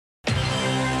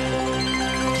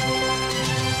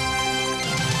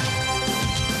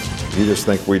You just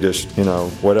think we just,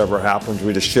 whatever happens,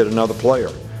 we just shit another player.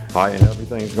 And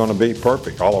everything's going to be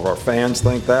perfect. All of our fans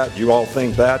think that. You all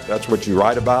think that. That's what you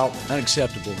write about.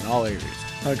 Unacceptable in all areas.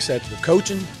 Unacceptable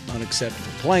coaching,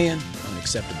 unacceptable playing,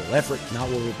 unacceptable effort, not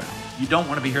what we're about. You don't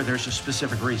want to be here. There's a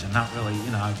specific reason. Not really,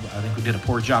 I think we did a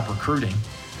poor job recruiting.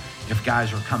 If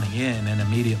guys are coming in and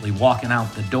immediately walking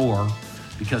out the door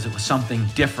because it was something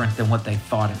different than what they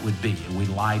thought it would be. We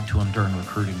lied to them during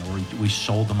recruiting, or we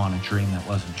sold them on a dream that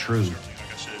wasn't true. Like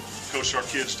I said, coach our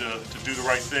kids to do the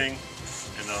right thing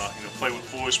and play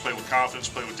with poise, play with confidence,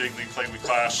 play with dignity, play with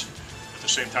class. At the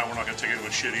same time, we're not going to take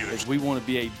anyone shit either. We want to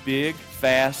be a big,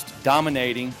 fast,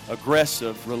 dominating,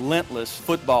 aggressive, relentless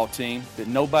football team that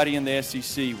nobody in the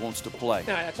SEC wants to play.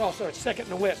 Now, that's also a second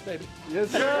in the West, baby. Yes,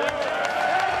 sir. Hey,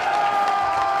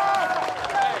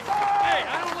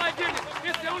 I don't like getting it.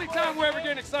 It's the only time we're ever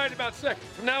getting excited about second.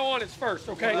 From now on, it's first,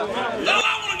 okay? All I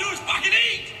want to do is fucking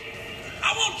eat.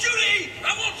 I want you to eat.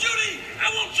 I want you to eat. I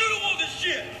want you to want this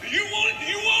shit. Do you want it? Do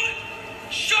you want it?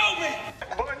 Show me.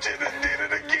 But you done did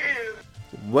it again.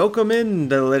 Welcome in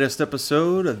to the latest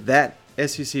episode of That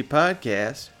SEC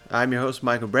Podcast. I'm your host,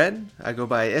 Michael Bratton. I go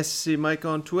by SEC Mike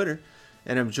on Twitter.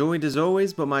 And I'm joined as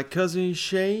always by my cousin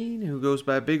Shane, who goes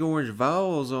by Big Orange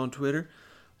Vowels on Twitter.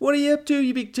 What are you up to,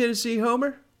 you big Tennessee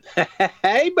homer?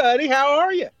 Hey, buddy. How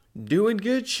are you? Doing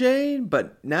good, Shane,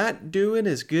 but not doing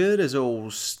as good as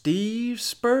old Steve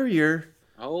Spurrier.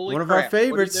 Holy one of crap. our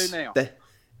favorites. What do you do now?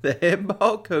 The head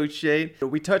ball coach, Shane.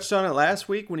 We touched on it last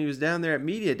week when he was down there at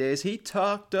Media Days. He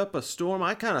talked up a storm.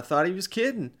 I kind of thought he was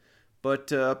kidding,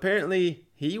 but apparently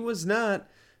he was not,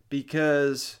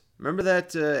 because remember that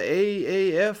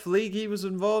AAF league he was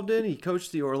involved in? He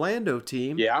coached the Orlando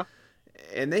team. Yeah.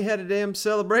 And they had a damn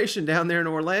celebration down there in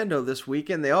Orlando this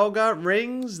weekend. They all got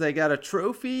rings. They got a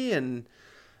trophy. And,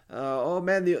 oh,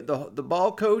 man, the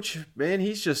ball coach, man,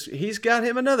 he's got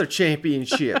him another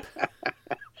championship.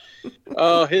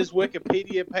 Oh, his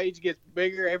Wikipedia page gets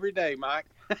bigger every day, Mike.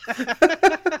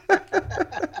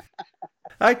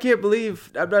 I can't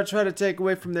believe, I'm not trying to take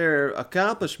away from their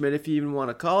accomplishment, if you even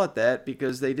want to call it that,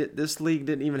 because this league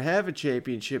didn't even have a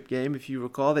championship game. If you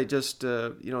recall, they just,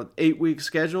 8-week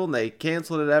schedule, and they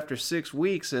canceled it after 6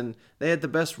 weeks, and they had the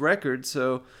best record.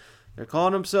 So they're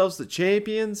calling themselves the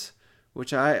champions,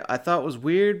 which I thought was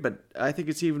weird, but I think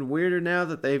it's even weirder now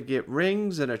that they get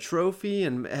rings and a trophy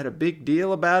and had a big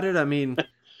deal about it. I mean,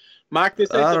 Mike, this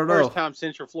ain't the first time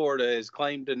Central Florida has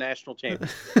claimed a national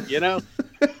championship, you know?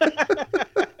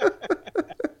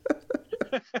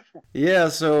 Yeah,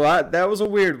 so that was a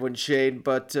weird one, Shane.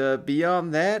 But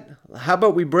beyond that, how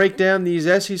about we break down these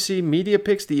SEC media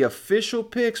picks? The official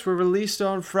picks were released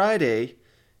on Friday.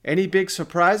 Any big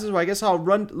surprises? Well, I guess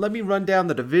let me run down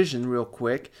the division real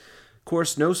quick. Of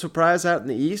course, no surprise out in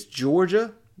the East.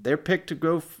 Georgia, they're picked to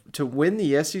go to win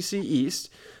the SEC East.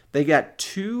 They got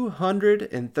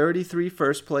 233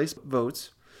 first place votes.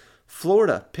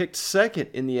 Florida picked second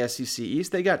in the SEC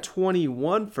East. They got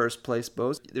 21 first place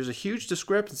votes. There's a huge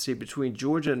discrepancy between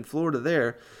Georgia and Florida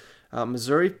there.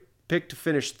 Missouri picked to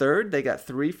finish third. They got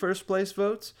 3 first place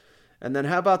votes. And then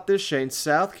how about this, Shane?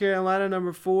 South Carolina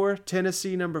number 4,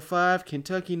 Tennessee number 5,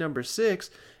 Kentucky number 6.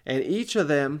 And each of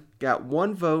them got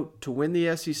 1 vote to win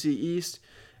the SEC East.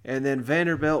 And then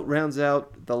Vanderbilt rounds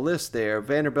out the list there.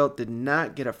 Vanderbilt did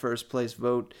not get a first place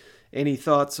vote. Any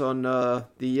thoughts on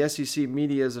the SEC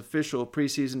media's official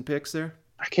preseason picks there?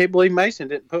 I can't believe Mason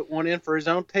didn't put one in for his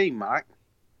own team, Mike.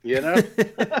 You know?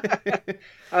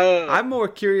 I'm more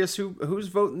curious who's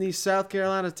voting these South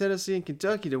Carolina, Tennessee, and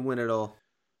Kentucky to win it all.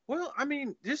 Well, I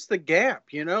mean, just the gap,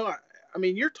 you know? I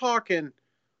mean, you're talking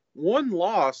 1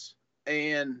 loss,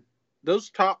 and those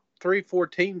top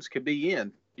 3-4 teams could be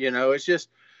in. You know, it's just,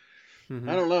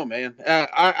 I don't know, man.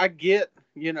 I get,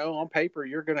 on paper,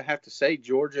 you're going to have to say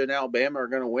Georgia and Alabama are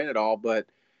going to win it all, but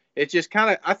it just kind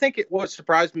of, I think what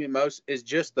surprised me the most is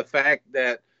just the fact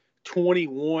that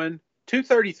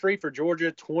 233 for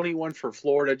Georgia, 21 for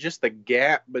Florida, just the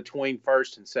gap between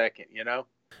first and second,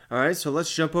 All right, so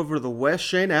let's jump over to the West,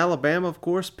 Shane. Alabama, of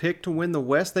course, picked to win the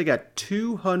West. They got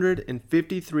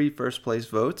 253 first place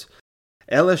votes.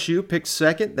 LSU picked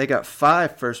second. They got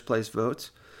 5 first place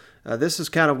votes. This is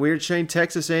kind of weird, Shane.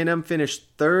 Texas A&M finished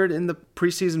third in the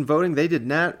preseason voting. They did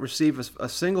not receive a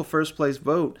single first-place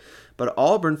vote, but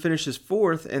Auburn finishes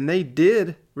 4th, and they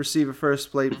did receive a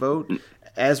first-place vote,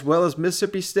 as well as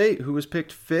Mississippi State, who was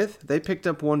picked 5th. They picked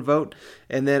up 1 vote,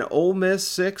 and then Ole Miss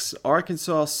 6,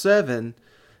 Arkansas 7.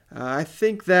 I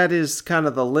think that is kind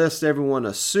of the list everyone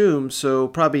assumes, so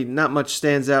probably not much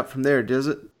stands out from there, does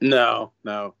it? No.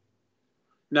 Don't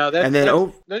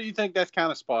you think that's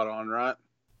kind of spot on, right?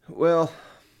 Well,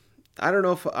 I don't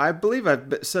know if I believe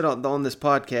I've said on this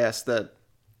podcast that,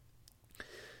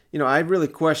 I really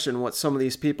question what some of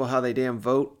these people, how they damn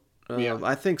vote.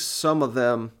 I think some of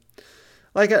them,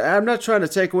 like, I'm not trying to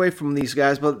take away from these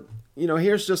guys, but,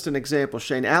 here's just an example,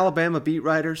 Shane. Alabama beat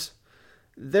writers,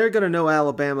 they're going to know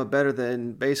Alabama better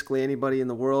than basically anybody in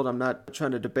the world. I'm not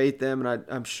trying to debate them, and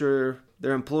I'm sure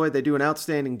they're employed. They do an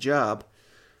outstanding job.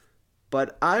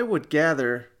 But I would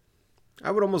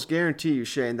almost guarantee you,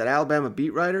 Shane, that Alabama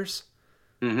beat writers,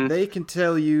 they can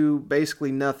tell you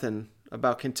basically nothing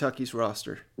about Kentucky's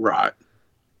roster. Right.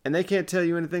 And they can't tell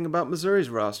you anything about Missouri's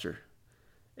roster.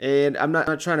 And I'm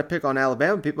not trying to pick on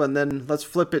Alabama people. And then let's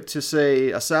flip it to, say,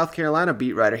 a South Carolina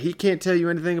beat writer. He can't tell you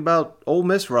anything about Ole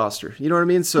Miss roster. You know what I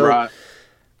mean? So right.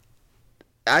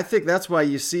 I think that's why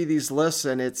you see these lists,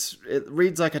 and it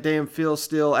reads like a damn Phil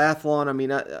Steele Athlon. I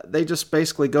mean, they just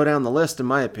basically go down the list, in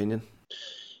my opinion.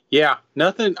 Yeah,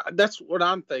 nothing. That's what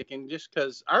I'm thinking, just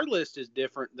because our list is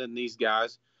different than these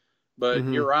guys. But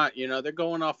you're right. They're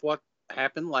going off what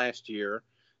happened last year.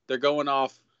 They're going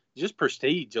off just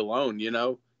prestige alone,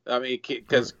 I mean,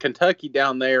 because Kentucky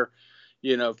down there,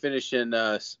 finishing,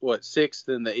 sixth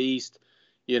in the East,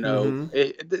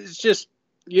 it's just,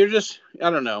 I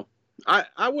don't know.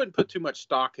 I wouldn't put too much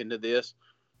stock into this.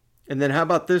 And then how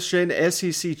about this, Shane?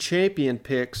 SEC champion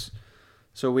picks.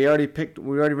 So we already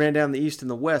ran down the East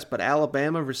and the West, but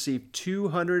Alabama received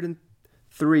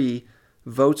 203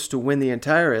 votes to win the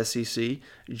entire SEC.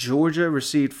 Georgia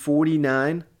received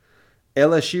 49.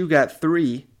 LSU got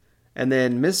 3. And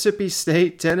then Mississippi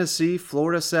State, Tennessee,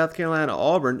 Florida, South Carolina,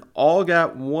 Auburn all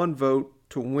got 1 vote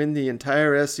to win the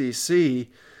entire SEC.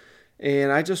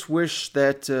 And I just wish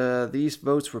that these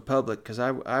votes were public, because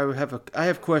I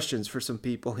have questions for some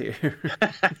people here.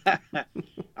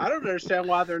 I don't understand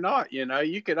why they're not.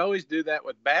 You could always do that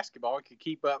with basketball. You could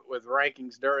keep up with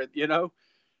rankings during.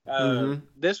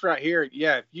 This right here.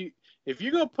 Yeah, if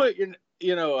you're gonna put your,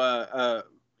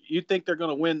 you think they're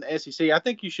gonna win the SEC, I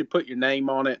think you should put your name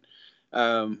on it.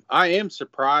 I am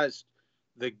surprised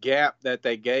the gap that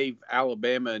they gave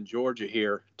Alabama and Georgia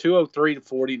here, 203 to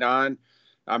 49.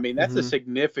 I mean, that's a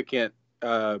significant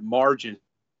margin,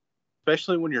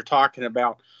 especially when you're talking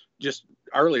about just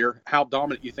earlier how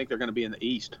dominant you think they're going to be in the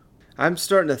East. I'm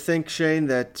starting to think, Shane,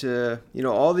 that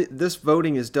this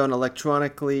voting is done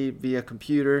electronically via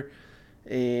computer,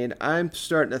 and I'm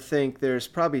starting to think there's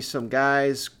probably some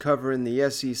guys covering the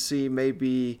SEC,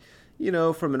 maybe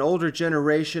from an older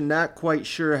generation, not quite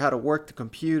sure how to work the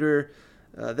computer.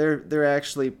 They're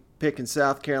actually picking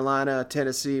South Carolina,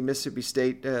 Tennessee, Mississippi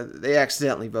State. They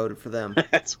accidentally voted for them.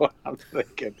 That's what I'm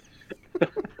thinking.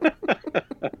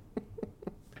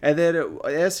 And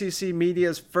then SEC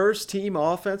Media's first team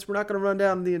offense. We're not going to run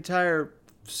down the entire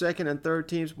second and third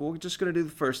teams, but we're just going to do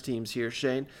the first teams here,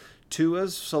 Shane.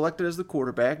 Tua's selected as the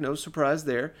quarterback. No surprise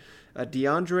there.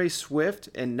 DeAndre Swift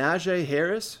and Najee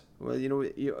Harris. Well,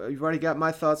 you've already got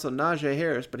my thoughts on Najee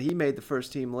Harris, but he made the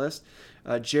first team list.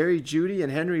 Jerry Jeudy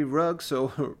and Henry Ruggs.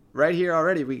 So right here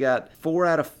already we got 4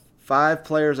 out of 5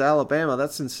 players Alabama.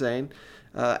 That's insane.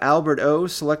 Albert O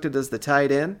selected as the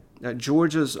tight end.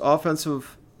 Georgia's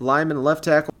offensive lineman left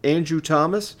tackle Andrew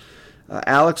Thomas.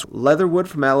 Alex Leatherwood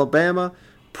from Alabama.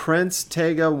 Prince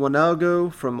Tega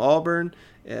Wanago from Auburn.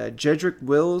 Jedrick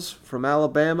Wills from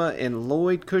Alabama, and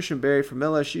Lloyd Cushenberry from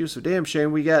LSU. So damn,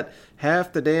 Shane, we got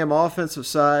half the damn offensive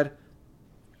side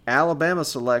Alabama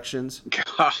selections.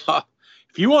 God,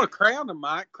 if you want to crown them,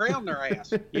 Mike, crown their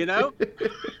ass,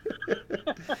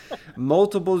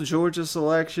 Multiple Georgia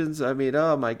selections. I mean,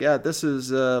 oh my God, this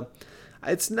is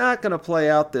it's not going to play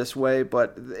out this way,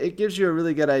 but it gives you a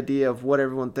really good idea of what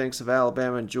everyone thinks of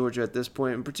Alabama and Georgia at this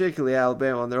point, and particularly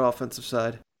Alabama on their offensive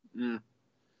side.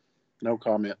 No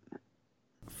comment.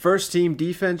 First team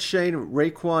defense, Shane,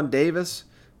 Raekwon Davis,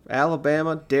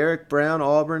 Alabama, Derek Brown,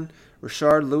 Auburn,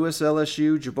 Rashard Lewis,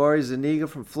 LSU, Jabari Zuniga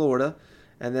from Florida.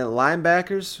 And then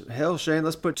linebackers, hell, Shane,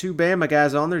 let's put 2 Bama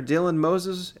guys on there, Dylan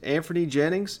Moses, Anthony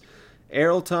Jennings,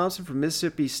 Errol Thompson from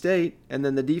Mississippi State. And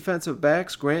then the defensive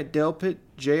backs, Grant Delpit,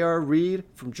 J.R. Reed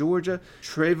from Georgia,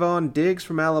 Trayvon Diggs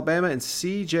from Alabama, and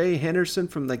C.J. Henderson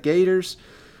from the Gators.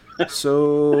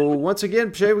 So, once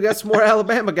again, Shay, we got some more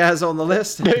Alabama guys on the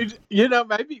list. Dude,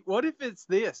 maybe, what if it's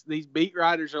this? These beat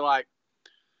writers are like,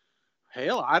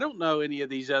 hell, I don't know any of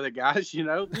these other guys,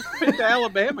 Just pick the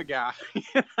Alabama guy.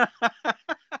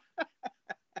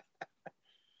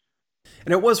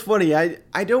 And it was funny.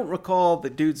 I don't recall the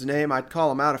dude's name. I'd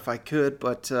call him out if I could,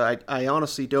 but I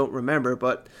honestly don't remember.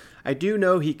 But I do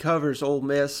know he covers Ole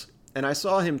Miss, and I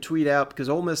saw him tweet out because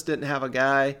Ole Miss didn't have a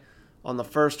guy on the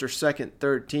first or second,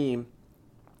 third team.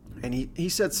 And he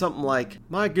said something like,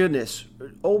 my goodness,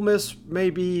 Ole Miss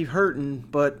may be hurting,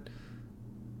 but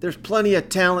there's plenty of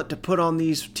talent to put on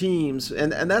these teams.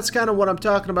 And that's kind of what I'm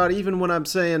talking about, even when I'm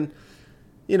saying,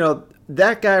 you know,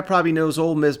 that guy probably knows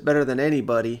Ole Miss better than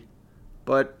anybody.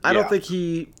 But I don't think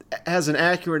he has an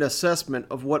accurate assessment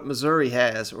of what Missouri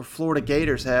has or Florida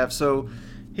Gators have. So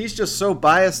he's just so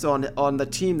biased on the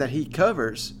team that he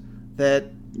covers that,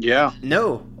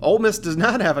 no, Ole Miss does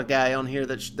not have a guy on here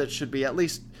that should be, at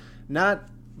least not,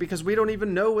 because we don't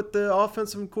even know what the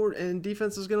offensive and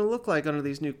defense is going to look like under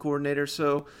these new coordinators.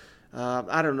 So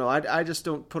I don't know. I just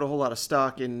don't put a whole lot of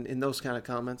stock in those kind of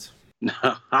comments. No,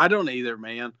 I don't either,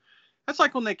 man. That's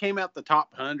like when they came out the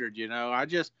top 100, you know.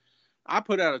 I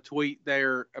put out a tweet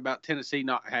there about Tennessee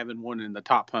not having one in the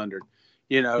top 100.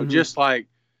 You know, just like,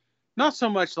 not so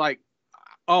much like,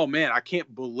 oh, man, I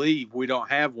can't believe we don't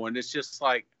have one. It's just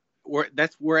like,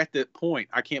 we're at that point.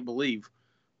 I can't believe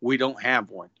we don't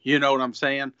have one. You know what I'm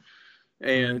saying?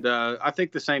 And I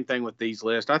think the same thing with these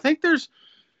lists. I think there's,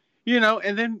 you know,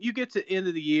 and then you get to the end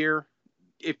of the year.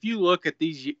 If you look at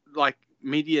these, like,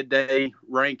 media day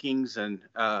rankings and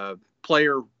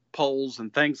player polls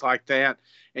and things like that,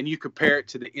 and you compare it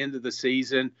to the end of the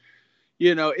season,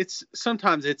 you know,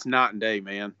 sometimes it's night and day,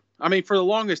 man. I mean, for the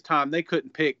longest time, they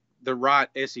couldn't pick the right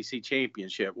SEC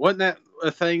championship. Wasn't that a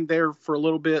thing there for a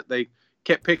little bit? They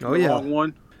kept picking the wrong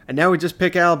one. And now we just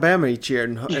pick Alabama each year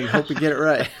and hope we get it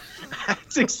right.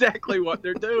 That's exactly what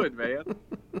they're doing, man.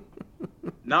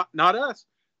 Not us.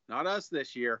 Not us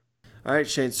this year. All right,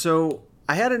 Shane. So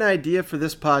I had an idea for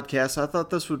this podcast. I thought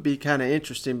this would be kind of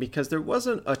interesting because there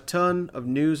wasn't a ton of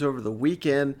news over the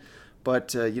weekend,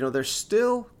 but, you know, there's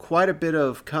still quite a bit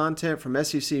of content from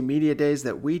SEC Media Days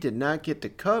that we did not get to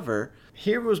cover.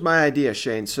 Here was my idea,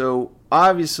 Shane. So,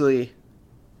 obviously,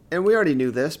 and we already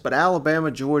knew this, but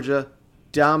Alabama, Georgia,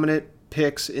 dominant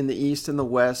picks in the East and the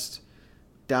West,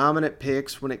 dominant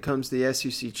picks when it comes to the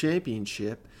SEC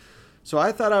Championship. So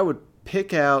I thought I would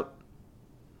pick out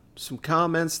some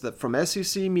comments from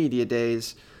SEC Media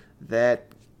Days that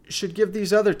should give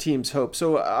these other teams hope.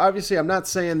 So obviously I'm not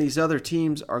saying these other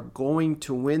teams are going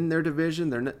to win their division.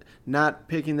 They're not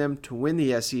picking them to win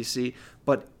the SEC.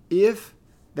 But if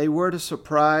they were to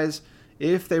surprise,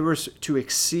 if they were to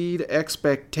exceed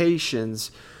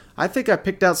expectations, I think I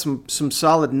picked out some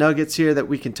solid nuggets here that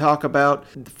we can talk about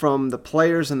from the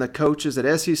players and the coaches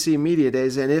at SEC Media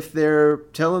Days. And if they're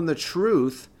telling the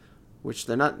truth, which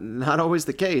they're not always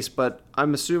the case, but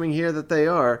I'm assuming here that they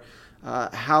are,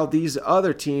 how these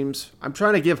other teams, I'm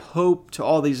trying to give hope to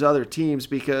all these other teams,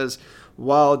 because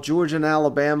while Georgia and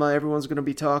Alabama, everyone's going to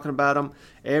be talking about them,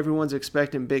 everyone's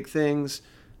expecting big things,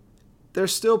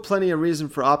 there's still plenty of reason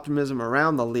for optimism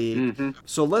around the league.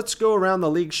 So let's go around the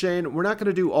league, Shane. We're not going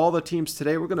to do all the teams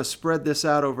today. We're going to spread this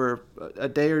out over a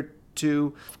day or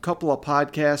two, a couple of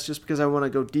podcasts, just because I want to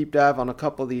go deep dive on a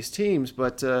couple of these teams.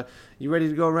 But you ready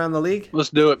to go around the league? Let's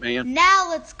do it, man. Now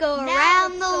let's go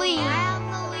around the league.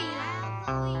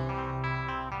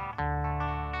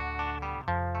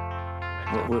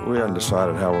 We haven't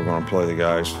decided how we're going to play the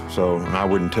guys, and I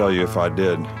wouldn't tell you if I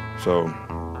did. So,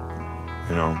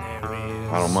 you know,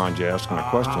 I don't mind you asking a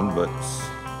question, but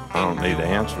I don't need to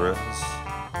answer it.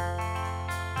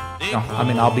 No, I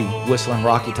mean, I'll be whistling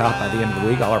Rocky Top by the end of the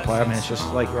week. All our play. I mean, it's just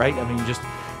like, right? I mean, you just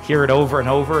hear it over and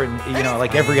over, and you know,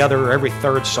 like every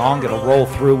third song, it'll roll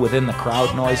through within the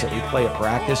crowd noise that we play at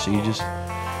practice. So you just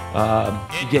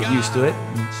you get used to it.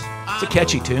 And it's a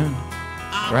catchy tune,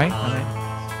 right? I mean,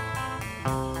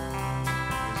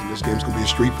 this game's gonna be a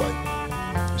street fight.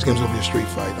 This game's gonna be a street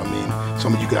fight. I mean,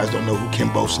 some of you guys don't know who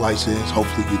Kimbo Slice is.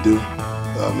 Hopefully you do.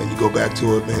 And you go back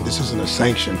to it, man. This isn't a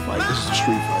sanctioned fight. This is a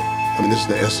street fight. I mean, this is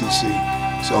the SEC.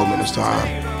 So, man, it's time.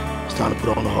 It's time to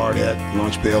put on the hard hat,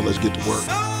 lunch bell. Let's get to work.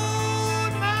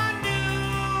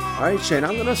 All right, Shane,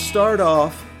 I'm going to start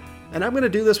off, and I'm going to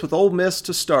do this with Ole Miss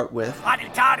to start with.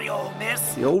 Howdy, Ole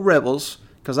Miss. The old Rebels,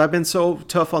 because I've been so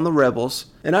tough on the Rebels.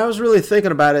 And I was really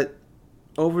thinking about it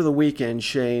over the weekend,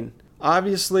 Shane.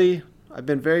 Obviously, I've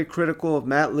been very critical of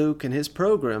Matt Luke and his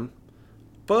program.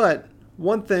 But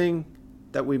one thing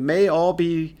that we may all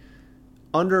be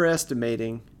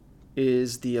underestimating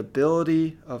is the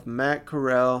ability of Matt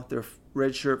Corral, their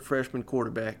redshirt freshman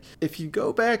quarterback. If you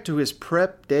go back to his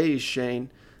prep days, Shane,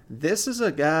 this is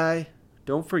a guy,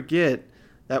 don't forget,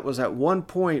 that was at one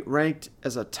point ranked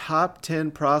as a top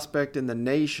 10 prospect in the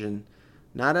nation.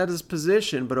 Not at his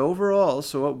position, but overall,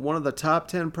 so one of the top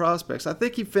 10 prospects. I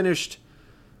think he finished,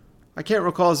 I can't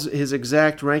recall his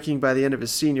exact ranking by the end of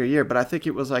his senior year, but I think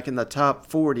it was like in the top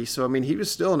 40. So, I mean, he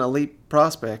was still an elite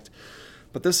prospect.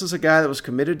 But this is a guy that was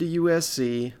committed to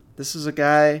USC. This is a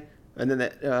guy, and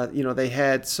then, they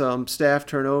had some staff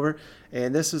turnover.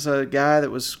 And this is a guy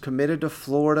that was committed to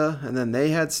Florida, and then they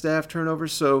had staff turnover.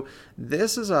 So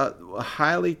this is a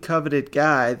highly coveted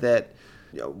guy that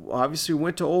obviously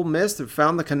went to Ole Miss and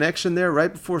found the connection there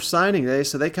right before signing day.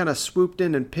 So they kind of swooped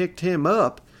in and picked him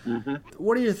up. Mm-hmm.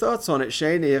 What are your thoughts on it,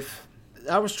 Shane? If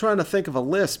I was trying to think of a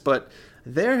list, but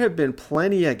there have been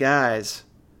plenty of guys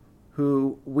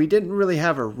who we didn't really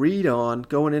have a read on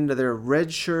going into their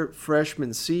redshirt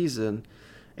freshman season.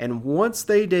 And once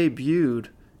they debuted,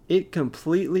 it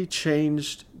completely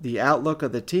changed the outlook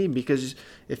of the team, because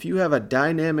if you have a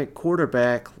dynamic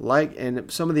quarterback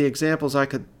and some of the examples I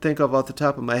could think of off the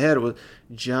top of my head was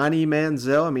Johnny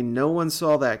Manziel. I mean, no one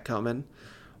saw that coming.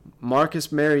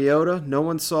 Marcus Mariota, no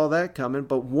one saw that coming.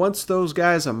 But once those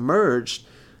guys emerged,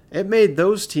 it made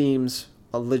those teams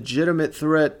a legitimate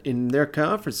threat in their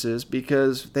conferences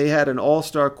because they had an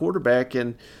all-star quarterback,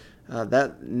 and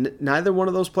neither one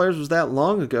of those players was that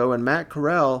long ago. And Matt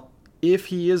Corral, if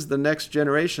he is the next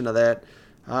generation of that,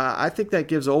 I think that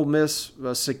gives Ole Miss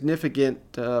a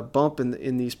significant bump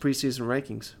in these preseason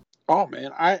rankings. Oh,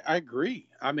 man, I agree.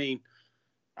 I mean,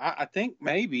 I think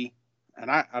maybe,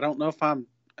 and I don't know if I'm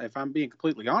being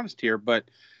completely honest here, but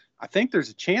I think there's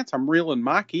a chance I'm reeling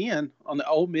Mike in on the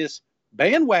Ole Miss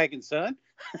bandwagon, son.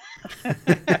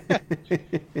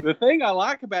 The thing I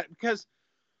like about it, because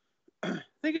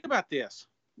think about this,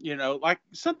 like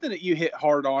something that you hit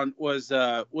hard on was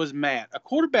Matt. A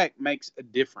quarterback makes a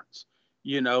difference.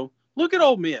 Look at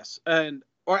Ole Miss,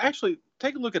 or actually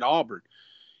take a look at Auburn.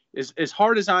 As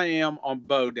hard as I am on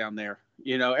Bo down there,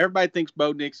 everybody thinks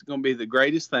Bo Nix is going to be the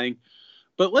greatest thing.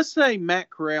 But let's say Matt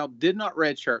Corral did not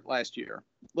redshirt last year.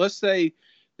 Let's say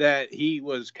that he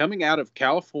was coming out of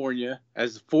California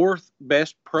as the fourth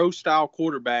best pro-style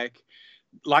quarterback,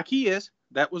 like he is.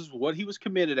 That was what he was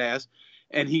committed as,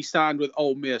 and he signed with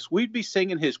Ole Miss. We'd be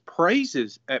singing his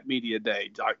praises at Media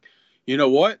Day. Like, you know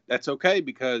what? That's okay,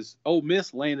 because Ole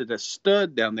Miss landed a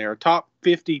stud down there, a top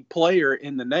 50 player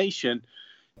in the nation,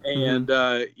 and,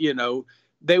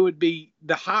 they would be –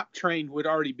 the hype train would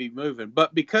already be moving.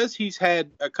 But because he's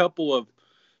had a couple of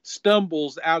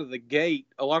stumbles out of the gate,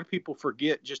 a lot of people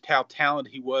forget just how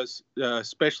talented he was,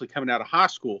 especially coming out of high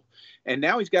school. And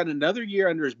now he's got another year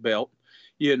under his belt.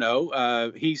 I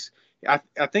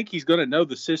think he's going to know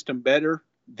the system better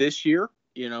this year.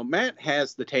 Matt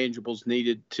has the tangibles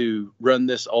needed to run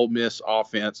this Ole Miss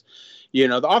offense.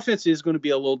 The offense is going to be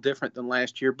a little different than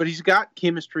last year, but he's got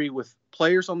chemistry with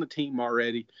players on the team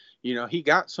already. He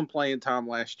got some playing time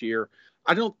last year.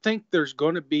 I don't think there's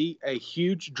going to be a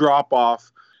huge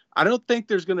drop-off. I don't think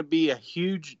there's going to be a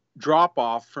huge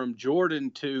drop-off from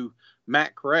Jordan to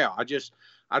Matt Corral.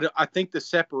 I think the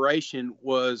separation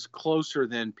was closer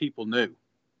than people knew.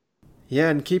 Yeah,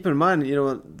 and keep in mind,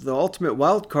 the ultimate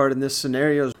wild card in this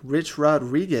scenario is Rich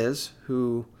Rodriguez,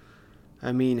 who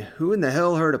in the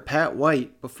hell heard of Pat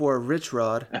White before Rich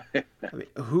Rod?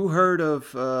 Who heard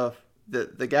of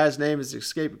the guy's name is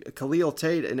escaped, Khalil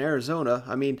Tate in Arizona?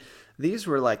 These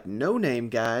were like no-name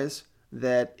guys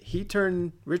that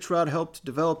Rich Rod helped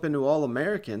develop into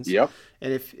All-Americans. Yep.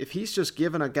 And if he's just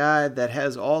given a guy that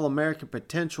has All-American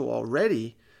potential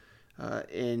already,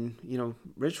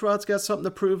 Rich Rod's got something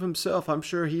to prove himself. I'm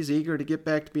sure he's eager to get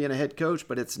back to being a head coach,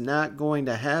 but it's not going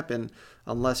to happen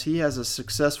unless he has a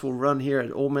successful run here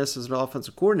at Ole Miss as an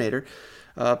offensive coordinator.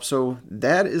 So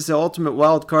that is the ultimate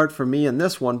wild card for me in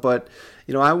this one. But,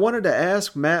 I wanted to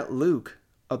ask Matt Luke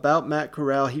about Matt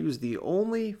Corral. He was the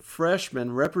only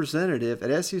freshman representative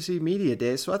at SEC Media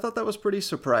Day, so I thought that was pretty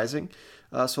surprising.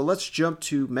 So let's jump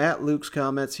to Matt Luke's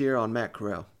comments here on Matt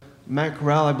Corral. Matt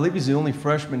Corral, I believe he's the only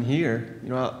freshman here.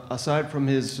 Aside from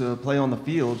his play on the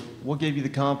field, what gave you the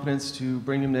confidence to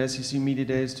bring him to SEC Media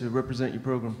Days to represent your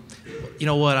program? You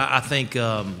know what? I think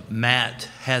Matt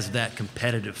has that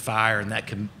competitive fire and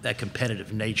that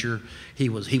competitive nature. He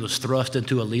was thrust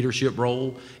into a leadership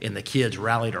role, and the kids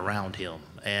rallied around him.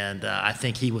 And I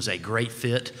think he was a great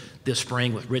fit this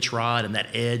spring with Rich Rod and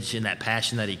that edge and that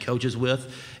passion that he coaches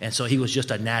with. And so he was just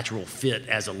a natural fit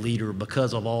as a leader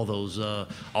because of all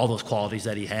those qualities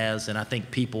that he has. And I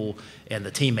think people and the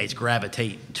teammates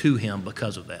gravitate to him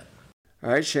because of that.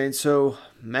 All right, Shane. So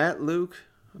Matt Luke,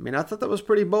 I thought that was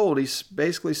pretty bold. He's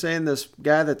basically saying this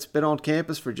guy that's been on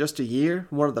campus for just a year,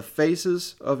 one of the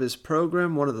faces of his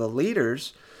program, one of the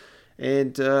leaders.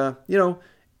 And,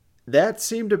 that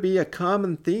seemed to be a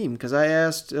common theme because I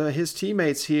asked his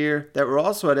teammates here that were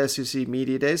also at SEC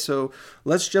Media Day. So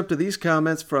let's jump to these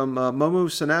comments from Momu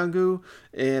Sanangu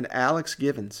and Alex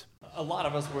Givens. A lot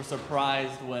of us were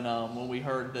surprised when we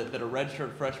heard that a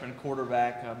redshirt freshman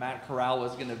quarterback, Matt Corral,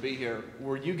 was going to be here.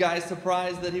 Were you guys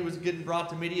surprised that he was getting brought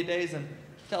to Media Days? And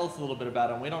tell us a little bit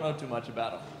about him. We don't know too much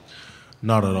about him.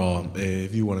 Not at all.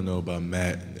 If you want to know about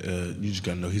Matt, you just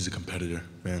got to know he's a competitor,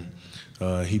 man.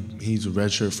 He's a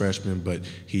redshirt freshman, but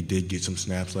he did get some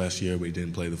snaps last year, but he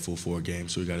didn't play the full 4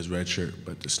 games, so he got his red shirt.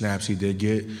 But the snaps he did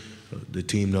get, the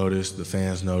team noticed, the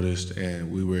fans noticed,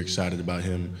 and we were excited about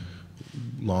him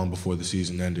long before the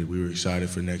season ended. We were excited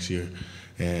for next year.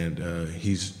 And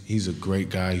he's a great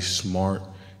guy. He's smart.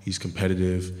 He's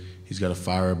competitive. He's got a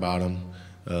fire about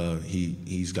him.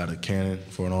 He's got a cannon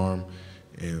for an arm,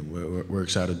 and we're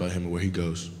excited about him and where he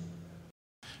goes.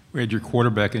 We had your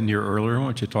quarterback in here earlier. Why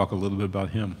don't you talk a little bit about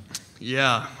him?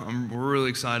 Yeah, we're really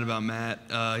excited about Matt.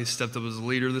 He stepped up as a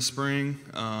leader this spring.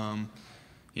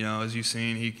 As you've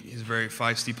seen, he's a very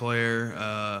feisty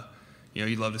player.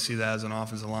 You'd love to see that as an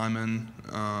offensive lineman.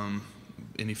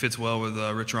 And he fits well with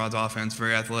Rich Rod's offense,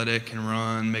 very athletic, can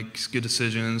run, makes good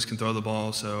decisions, can throw the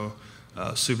ball. So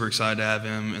super excited to have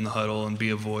him in the huddle and be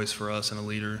a voice for us and a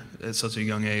leader at such a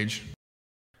young age.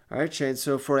 All right, Shane.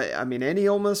 So any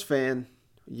Ole Miss fan,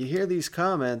 you hear these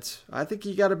comments, I think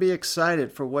you got to be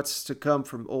excited for what's to come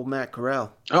from old Matt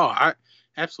Corral. Oh,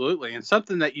 absolutely. And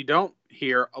something that you don't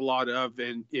hear a lot of,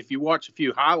 and if you watch a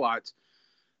few highlights,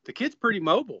 the kid's pretty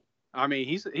mobile. I mean,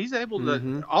 he's able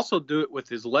to also do it with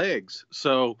his legs.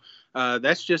 So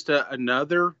that's just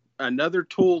another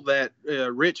tool that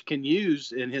Rich can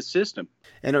use in his system.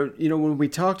 And, when we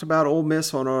talked about Ole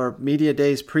Miss on our Media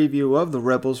Days preview of the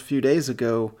Rebels a few days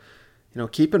ago,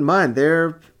 keep in mind,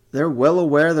 they're well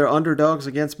aware they're underdogs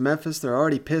against Memphis. They're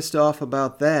already pissed off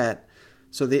about that.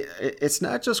 So it's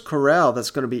not just Corral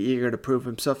that's going to be eager to prove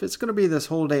himself. It's going to be this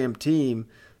whole damn team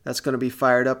that's going to be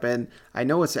fired up. And I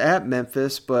know it's at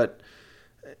Memphis, but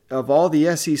of all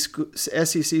the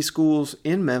SEC schools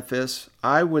in Memphis,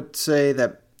 I would say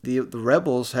that the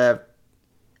Rebels have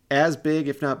as big,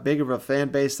 if not bigger, of a fan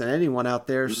base than anyone out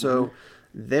there. Mm-hmm. So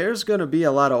there's going to be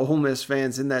a lot of Ole Miss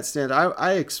fans in that stand.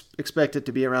 I expect it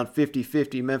to be around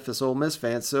 50-50 Memphis Ole Miss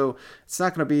fans. So it's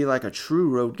not going to be like a true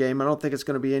road game. I don't think it's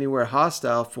going to be anywhere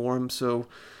hostile for them. So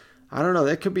I don't know.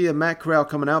 That could be a Matt Corral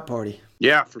coming out party.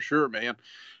 Yeah, for sure, man.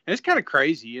 And it's kind of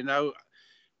crazy,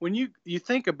 when you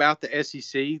think about the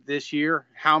SEC this year,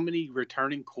 how many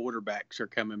returning quarterbacks are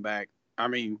coming back? I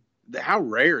mean, how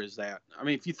rare is that? I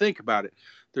mean, if you think about it,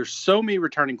 there's so many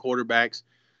returning quarterbacks.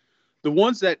 The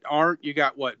ones that aren't, you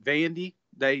got Vandy,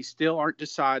 they still aren't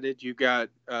decided. You got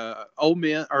Ole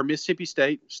Miss or Mississippi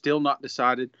State, still not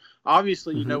decided.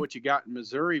 Obviously, you know what you got in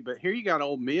Missouri, but here you got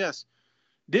Ole Miss,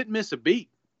 didn't miss a beat.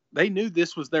 They knew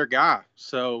this was their guy.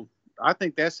 So I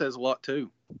think that says a lot too.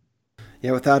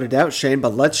 Yeah, without a doubt, Shane.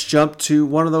 But let's jump to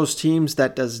one of those teams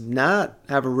that does not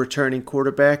have a returning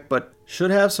quarterback, but should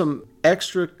have some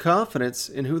extra confidence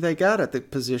in who they got at the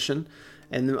position.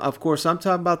 And, of course, I'm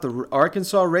talking about the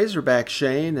Arkansas Razorbacks,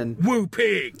 Shane. And Woo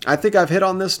Pig! I think I've hit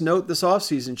on this note this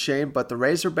offseason, Shane, but the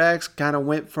Razorbacks kind of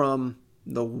went from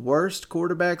the worst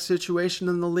quarterback situation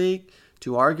in the league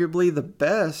to arguably the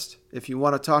best, if you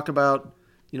want to talk about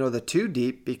the two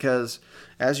deep, because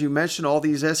as you mentioned, all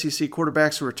these SEC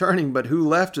quarterbacks are returning, but who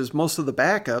left is most of the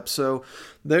backups. So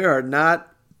there are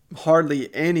not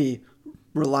hardly any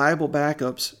reliable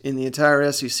backups in the entire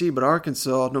SEC, but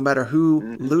Arkansas, no matter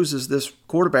who loses this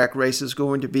quarterback race, is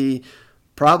going to be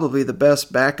probably the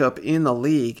best backup in the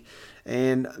league.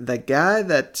 And the guy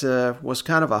that was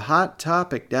kind of a hot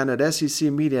topic down at SEC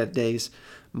Media Days,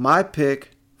 my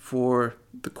pick for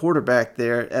the quarterback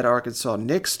there at Arkansas,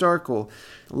 Nick Starkel.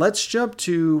 Let's jump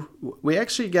to,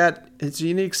 it's a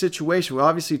unique situation. Well,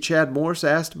 obviously, Chad Morris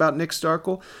asked about Nick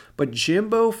Starkel, but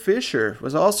Jimbo Fisher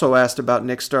was also asked about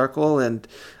Nick Starkel, and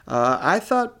I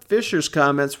thought Fisher's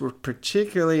comments were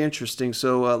particularly interesting,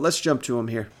 so let's jump to him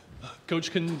here.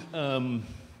 Coach, can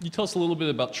you tell us a little bit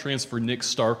about transfer Nick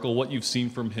Starkel, what you've seen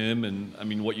from him,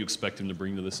 and what you expect him to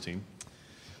bring to this team?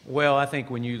 Well, I think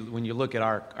when you look at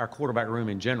our quarterback room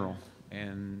in general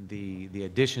and the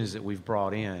additions that we've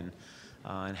brought in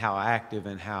and how active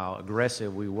and how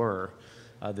aggressive we were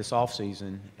this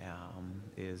offseason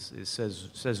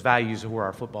says values of where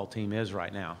our football team is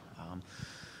right now.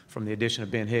 From the addition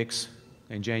of Ben Hicks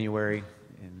in January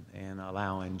and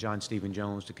allowing John Stephen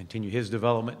Jones to continue his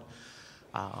development.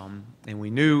 And we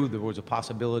knew there was a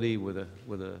possibility with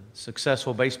a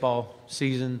successful baseball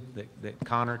season that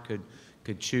Connor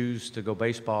could choose to go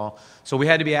baseball. So we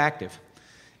had to be active.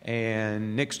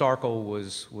 And Nick Starkel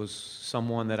was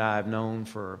someone that I've known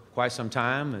for quite some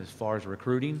time as far as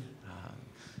recruiting.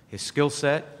 His skill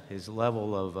set, his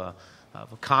level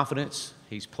of confidence.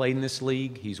 He's played in this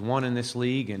league. He's won in this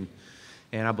league. And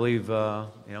I believe, a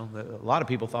lot of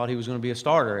people thought he was going to be a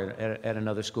starter at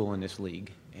another school in this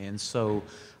league. And so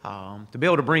to be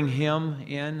able to bring him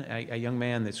in, a young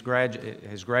man that's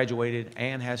has graduated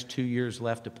and has 2 years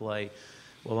left to play,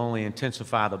 will only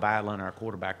intensify the battle in our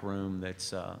quarterback room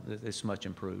that's much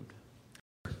improved.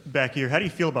 Back here, how do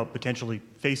you feel about potentially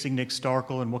facing Nick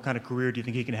Starkel, and what kind of career do you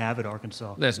think he can have at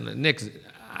Arkansas? Listen, Nick,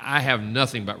 I have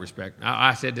nothing but respect.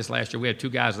 I said this last year. We had two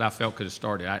guys that I felt could have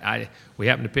started. We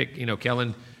happened to pick,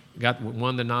 Kellen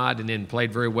won the nod and then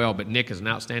played very well, but Nick is an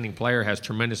outstanding player, has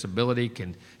tremendous ability,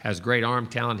 has great arm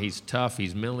talent. He's tough.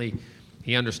 He's mentally,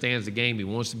 he understands the game. He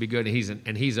wants to be good,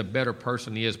 and he's a better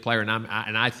person than he is a player, and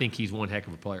I think he's one heck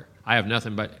of a player. I have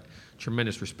nothing but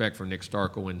tremendous respect for Nick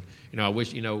Starkel, and I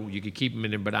wish you could keep him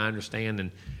in there, but I understand,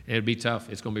 and it'd be tough.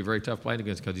 It's going to be very tough playing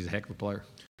against because he's a heck of a player.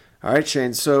 All right,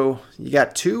 Shane. So you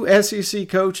got two SEC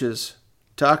coaches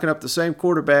talking up the same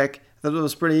quarterback. I thought it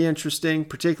was pretty interesting,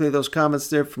 particularly those comments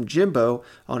there from Jimbo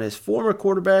on his former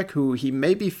quarterback, who he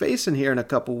may be facing here in a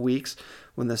couple weeks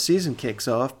when the season kicks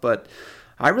off. But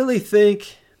I really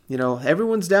think,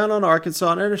 everyone's down on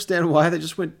Arkansas, and I understand why they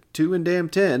just went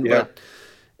 2-10. Yeah. But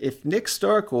if Nick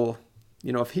Starkel,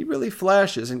 if he really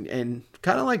flashes, and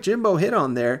kind of like Jimbo hit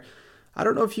on there, I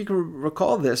don't know if you can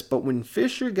recall this, but when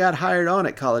Fisher got hired on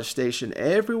at College Station,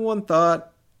 everyone thought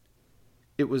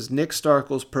it was Nick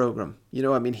Starkel's program.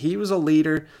 He was a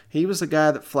leader. He was the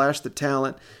guy that flashed the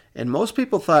talent. And most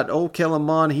people thought, Kellen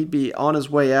Mond, he'd be on his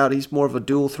way out. He's more of a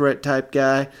dual threat type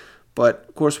guy. But,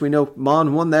 of course, we know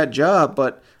Mond won that job.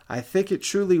 But I think it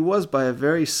truly was by a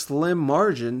very slim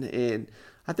margin. And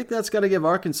I think that's got to give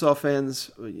Arkansas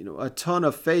fans, a ton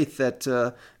of faith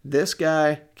that this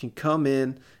guy can come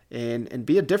in and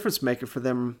be a difference maker for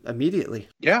them immediately.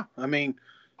 Yeah,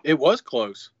 it was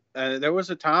close. There was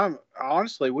a time,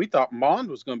 honestly, we thought Mond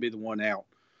was going to be the one out.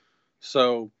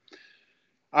 So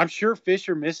I'm sure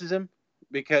Fisher misses him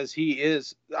because he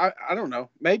is, I don't know,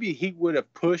 maybe he would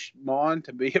have pushed Mond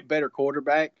to be a better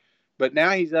quarterback, but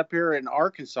now he's up here in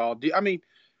Arkansas. Do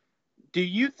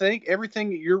you think everything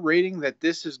that you're reading that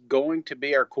this is going to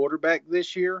be our quarterback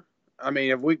this year?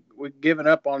 Have we given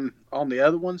up on the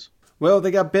other ones? Well,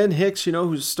 they got Ben Hicks,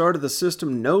 who started the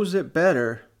system, knows it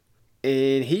better,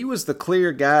 and he was the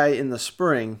clear guy in the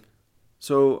spring.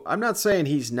 So I'm not saying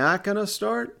he's not going to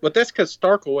start. But that's because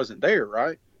Starkel wasn't there,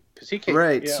 right? Because he can't.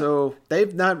 Right, yeah. So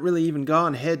they've not really even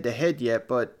gone head-to-head yet,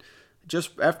 but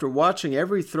just after watching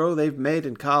every throw they've made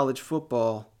in college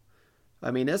football,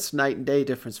 it's night and day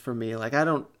difference for me.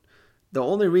 The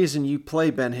only reason you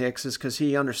play Ben Hicks is because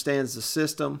he understands the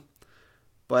system,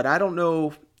 but I don't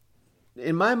know.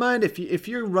 In my mind, if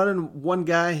you're running one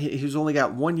guy who's only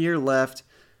got 1 year left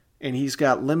and he's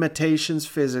got limitations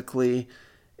physically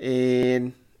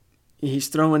and he's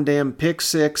throwing damn pick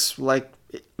six,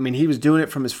 he was doing it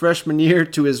from his freshman year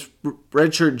to his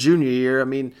redshirt junior year.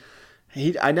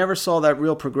 I never saw that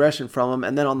real progression from him.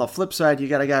 And then on the flip side, you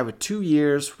got a guy with 2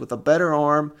 years with a better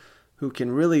arm who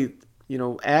can really,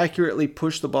 accurately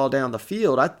push the ball down the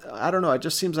field. I don't know. It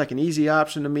just seems like an easy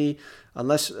option to me.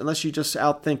 Unless you just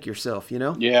outthink yourself,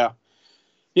 Yeah.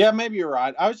 Yeah, maybe you're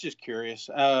right. I was just curious.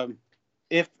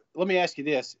 Let me ask you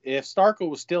this. If Starkel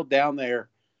was still down there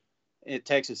at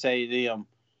Texas A&M,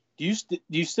 do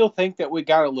you still think that we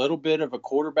got a little bit of a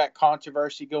quarterback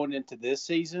controversy going into this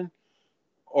season?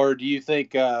 Or do you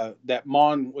think that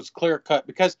Mond was clear-cut?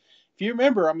 Because if you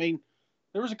remember,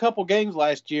 there was a couple games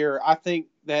last year, I think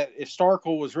that if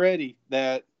Starkel was ready,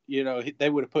 that, they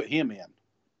would have put him in.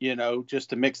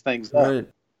 Just to mix things up. Right.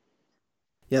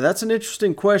 Yeah, that's an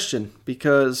interesting question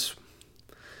because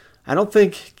I don't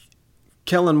think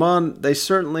Kellen Mond, they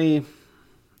certainly,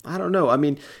 I don't know.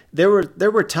 There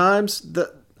were times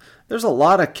that there's a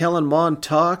lot of Kellen Mond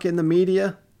talk in the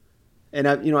media, and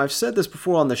I've said this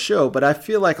before on the show, but I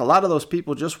feel like a lot of those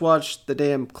people just watched the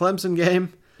damn Clemson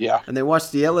game, and they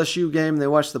watched the LSU game, and they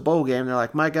watched the bowl game, and they're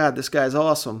like, my God, this guy's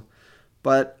awesome.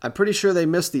 But I'm pretty sure they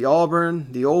missed the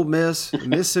Auburn, the Ole Miss,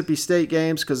 Mississippi State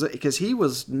games because he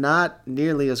was not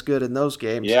nearly as good in those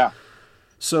games. Yeah.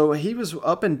 So he was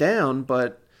up and down,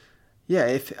 but yeah,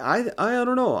 if I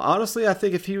don't know. Honestly, I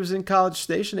think if he was in College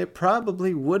Station, it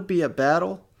probably would be a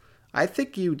battle. I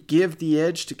think you'd give the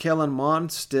edge to Kellen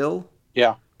Mond still.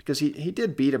 Yeah. Because he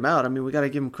did beat him out. We got to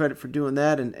give him credit for doing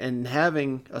that and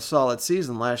having a solid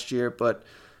season last year, but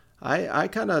I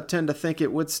kind of tend to think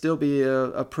it would still be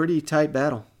a pretty tight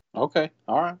battle. Okay,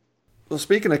 all right. Well,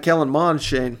 speaking of Kellen Mond,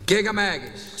 Shane.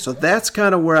 Gigamaggies. So that's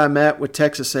kind of where I'm at with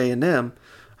Texas A&M.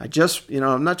 I just,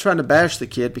 I'm not trying to bash the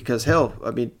kid because, hell,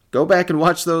 go back and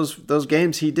watch those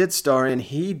games he did star in.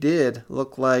 He did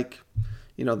look like,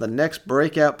 the next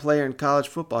breakout player in college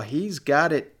football. He's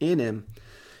got it in him.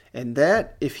 And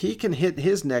that, if he can hit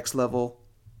his next level,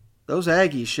 those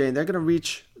Aggies, Shane, they're going to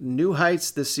reach new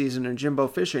heights this season in Jimbo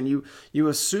Fisher, and you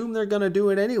assume they're going to do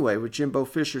it anyway with Jimbo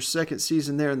Fisher's second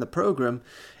season there in the program,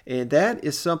 and that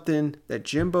is something that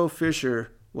Jimbo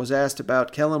Fisher was asked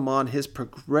about, Kellen Mond, his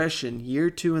progression year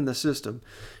 2 in the system,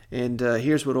 and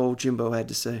here's what old Jimbo had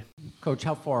to say. Coach,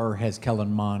 how far has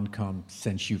Kellen Mond come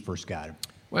since you first got him?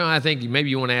 Well, I think maybe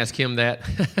you want to ask him that,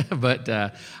 but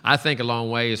I think a long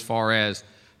way as far as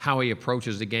how he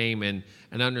approaches the game and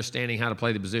understanding how to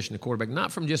play the position of quarterback,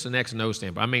 not from just an X and O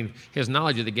standpoint. I mean, his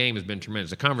knowledge of the game has been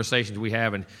tremendous. The conversations we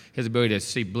have and his ability to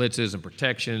see blitzes and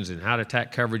protections and how to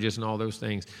attack coverages and all those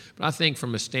things. But I think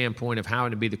from a standpoint of how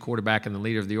to be the quarterback and the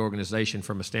leader of the organization,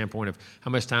 from a standpoint of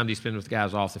how much time do you spend with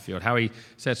guys off the field, how he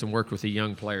sets and works with the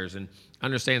young players, and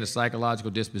understand the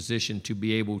psychological disposition to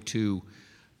be able to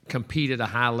compete at a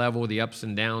high level, the ups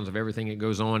and downs of everything that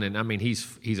goes on. And I mean,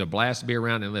 he's a blast to be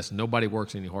around, and listen, nobody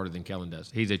works any harder than Kellen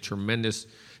does. He's a tremendous,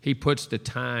 he puts the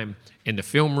time in the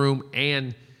film room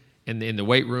and in the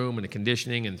weight room and the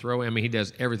conditioning and throwing. I mean, he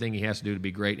does everything he has to do to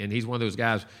be great. And he's one of those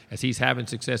guys, as he's having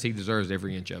success, he deserves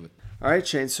every inch of it. All right,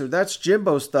 Shane, so that's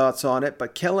Jimbo's thoughts on it,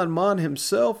 but Kellen Mond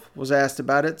himself was asked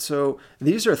about it. So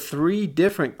these are 3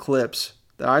 different clips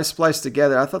that I spliced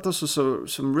together. I thought this was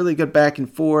some really good back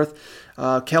and forth.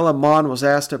 Kellen Mond was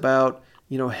asked about,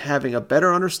 having a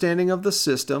better understanding of the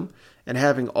system and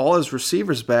having all his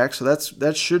receivers back. So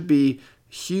that should be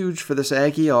huge for this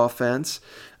Aggie offense.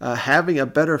 Having a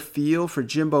better feel for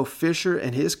Jimbo Fisher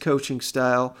and his coaching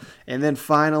style. And then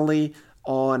finally,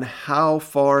 on how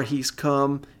far he's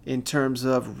come in terms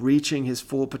of reaching his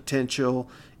full potential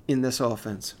in this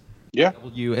offense. Yeah.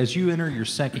 As you enter your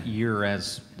second year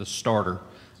as the starter,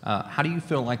 how do you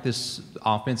feel like this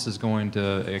offense is going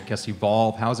to,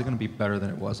 evolve? How is it going to be better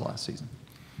than it was last season?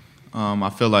 I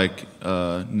feel like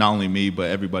not only me,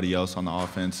 but everybody else on the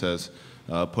offense has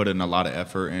put in a lot of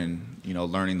effort in,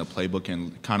 learning the playbook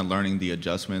and kind of learning the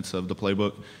adjustments of the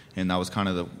playbook. And that was kind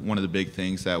of one of the big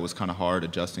things that was kind of hard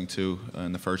adjusting to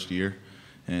in the first year.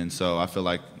 And so I feel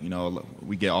like,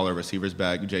 we get all our receivers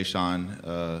back. Jay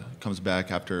Sean comes back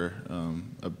after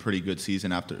a pretty good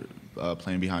season after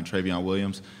playing behind Travion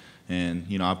Williams. And,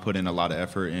 I put in a lot of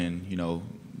effort in,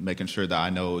 making sure that I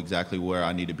know exactly where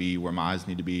I need to be, where my eyes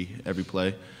need to be every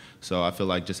play. So I feel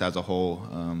like just as a whole,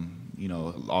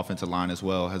 offensive line as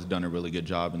well has done a really good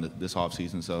job in this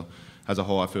offseason. So as a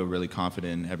whole, I feel really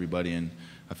confident in everybody. And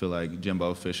I feel like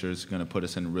Jimbo Fisher is going to put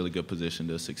us in a really good position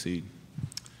to succeed.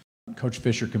 Coach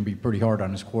Fisher can be pretty hard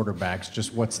on his quarterbacks.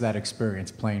 Just what's that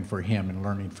experience playing for him and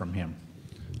learning from him?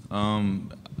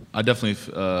 I definitely,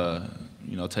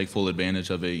 take full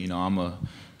advantage of it. I'm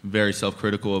very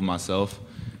self-critical of myself,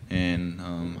 and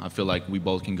I feel like we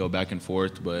both can go back and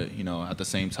forth. But at the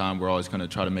same time, we're always going to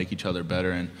try to make each other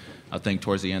better. And I think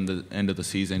towards the end of the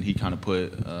season, he kind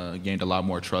of gained a lot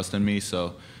more trust in me.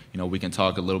 So we can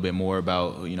talk a little bit more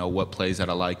about what plays that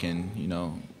I like,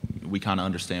 and we kind of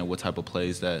understand what type of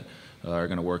plays that are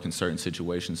going to work in certain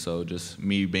situations. So just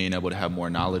me being able to have more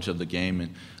knowledge of the game,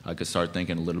 and I could start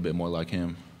thinking a little bit more like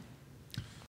him.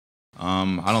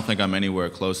 I don't think I'm anywhere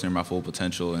close near my full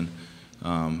potential, and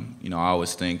I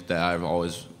always think that I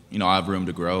have room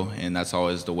to grow, and that's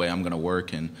always the way I'm going to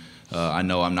work. And I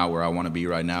know I'm not where I want to be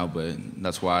right now, but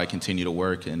that's why I continue to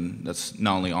work, and that's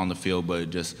not only on the field, but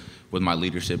just with my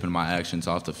leadership and my actions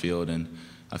off the field. And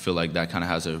I feel like that kind of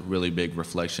has a really big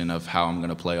reflection of how I'm going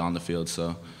to play on the field.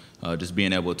 So just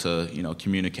being able to,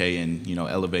 communicate and,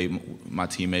 elevate my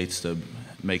teammates to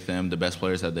make them the best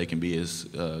players that they can be is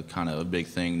kind of a big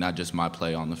thing, not just my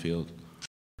play on the field.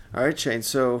 All right, Shane.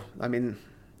 So,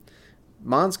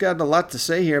 Mond's got a lot to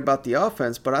say here about the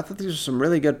offense, but I thought these are some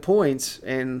really good points.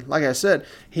 And like I said,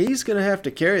 he's going to have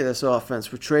to carry this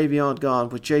offense with Travion gone,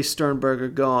 with Jay Sternberger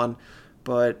gone.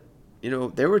 But,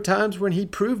 there were times when he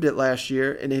proved it last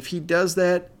year, and if he does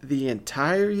that the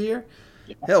entire year,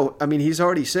 hell, he's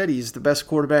already said he's the best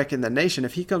quarterback in the nation.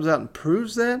 If he comes out and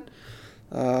proves that,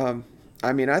 I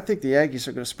think the Aggies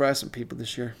are going to surprise some people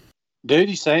this year. Dude,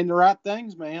 he's saying the right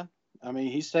things, man.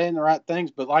 He's saying the right things.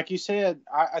 But like you said,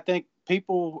 I think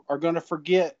people are going to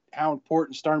forget how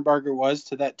important Sternberger was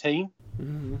to that team.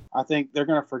 Mm-hmm. I think they're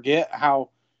going to forget how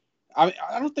I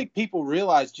don't think people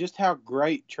realize just how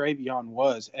great Travion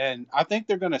was. And I think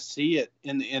they're going to see it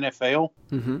in the NFL.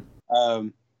 Mm-hmm.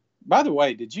 By the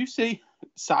way, did you see –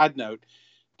 side note,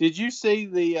 did you see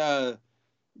the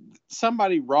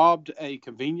somebody robbed a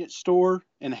convenience store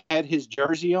and had his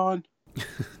jersey on?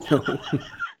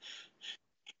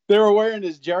 They were wearing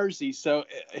his jersey, so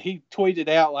he tweeted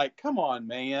out like, "Come on,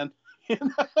 man."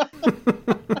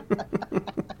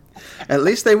 At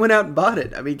least they went out and bought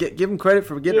it. Give them credit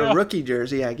for getting a rookie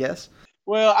jersey, I guess.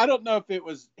 Well, I don't know if it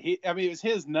was I mean, it was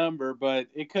his number, but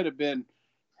it could have been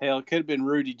it could have been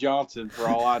Rudy Johnson for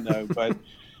all I know. But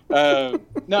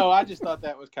no, I just thought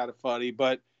that was kind of funny.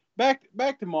 But back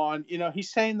to Mon,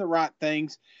 he's saying the right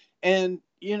things, and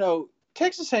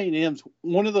Texas A&M's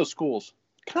one of those schools.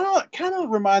 Kind of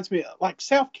reminds me like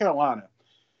South Carolina.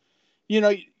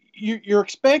 You're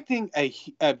expecting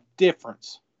a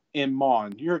difference in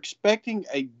Mon. You're expecting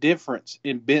a difference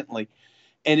in Bentley.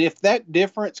 And if that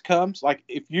difference comes, like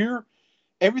if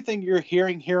everything you're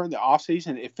hearing here in the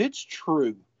offseason, if it's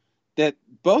true that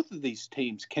both of these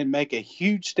teams can make a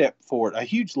huge step forward, a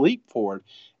huge leap forward,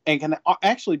 and can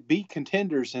actually be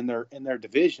contenders in their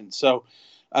division. So,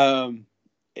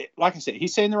 like I said,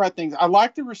 he's saying the right things. I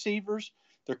like the receivers.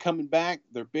 They're coming back.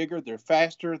 They're bigger. They're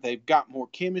faster. They've got more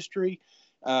chemistry.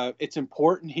 It's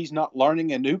important. He's not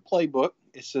learning a new playbook.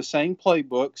 It's the same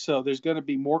playbook, so there's going to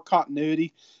be more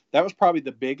continuity. That was probably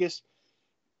the biggest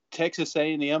Texas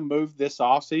A&M move this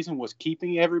offseason was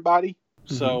keeping everybody.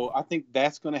 Mm-hmm. So I think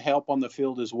that's going to help on the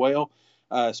field as well,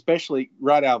 especially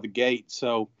right out of the gate.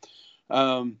 So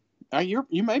you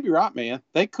may be right, man.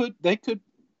 They could.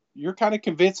 You're kind of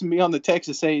convincing me on the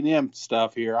Texas A&M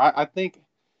stuff here. I think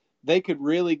they could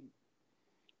really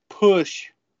push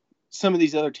some of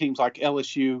these other teams like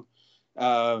LSU,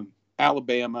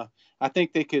 Alabama. I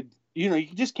think they could, you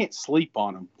just can't sleep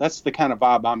on them. That's the kind of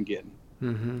vibe I'm getting.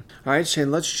 Mm-hmm. All right, Shane,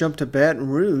 let's jump to Baton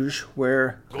Rouge,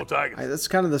 where Go Tigers. That's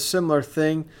kind of the similar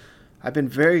thing. I've been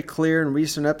very clear in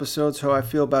recent episodes how I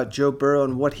feel about Joe Burrow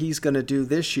and what he's going to do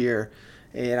this year.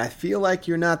 And I feel like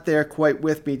you're not there quite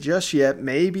with me just yet.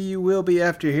 Maybe you will be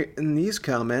after hearing these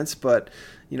comments, but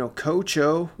Coach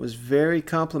O was very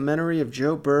complimentary of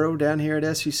Joe Burrow down here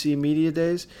at SEC Media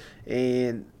Days,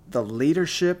 and the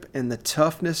leadership and the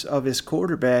toughness of his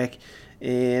quarterback.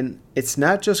 And it's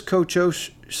not just Coach O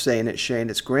saying it, Shane.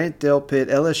 It's Grant Delpit,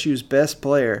 LSU's best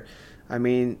player. I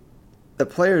mean, the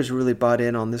players really bought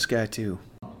in on this guy too.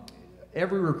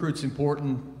 Every recruit's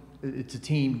important. It's a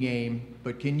team game.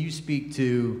 But can you speak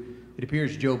to, it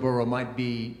appears Joe Burrow might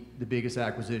be the biggest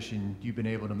acquisition you've been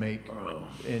able to make,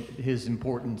 and his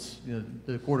importance,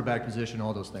 the quarterback position,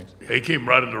 all those things. He came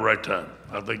right at the right time.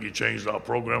 I think he changed our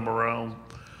program around.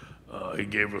 He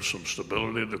gave us some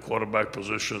stability at the quarterback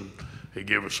position. He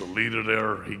gave us a leader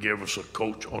there. He gave us a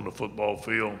coach on the football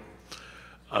field.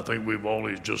 I think we've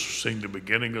only just seen the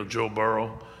beginning of Joe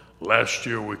Burrow. Last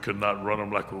year, we could not run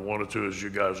him like we wanted to. As you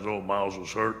guys know, Miles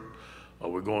was hurt.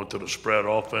 We're going to the spread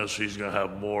offense. He's going to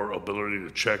have more ability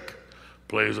to check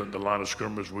plays at the line of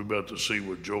scrimmage. We're about to see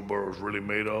what Joe Burrow is really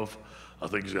made of. I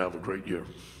think he's going to have a great year.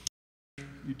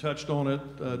 You touched on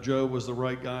it. Joe was the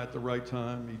right guy at the right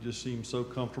time. He just seemed so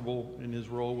comfortable in his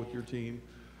role with your team.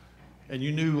 And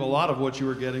you knew a lot of what you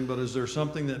were getting, but is there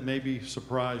something that maybe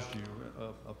surprised you,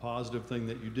 a positive thing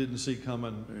that you didn't see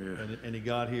coming, and he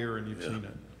got here and you've seen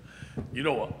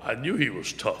it? I knew he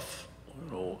was tough,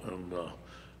 and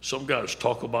some guys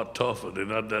talk about tough, and they're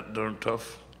not that darn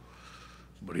tough,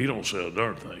 but he don't say a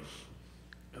darn thing,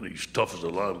 and he's tough as a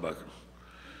linebacker.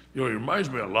 He reminds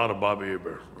me a lot of Bobby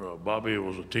Hebert. Bobby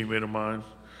was a teammate of mine.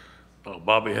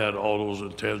 Bobby had all those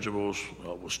intangibles,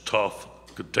 was tough,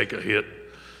 could take a hit.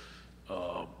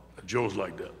 Joe's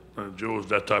like that. And Joe's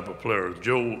that type of player.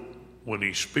 Joe, when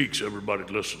he speaks, everybody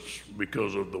listens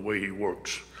because of the way he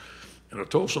works. And I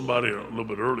told somebody a little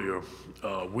bit earlier,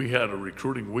 we had a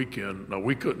recruiting weekend. Now,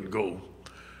 we couldn't go,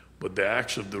 but they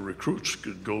asked if the recruits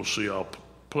could go see our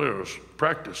players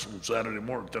practice on Saturday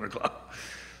morning, 10 o'clock.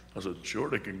 I said, sure,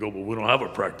 they can go, but we don't have a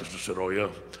practice. They said, oh, yeah.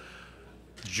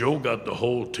 Joe got the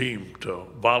whole team to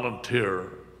volunteer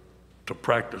to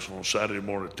practice on Saturday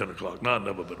morning at 10 o'clock. Now, I've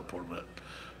never been a part of that.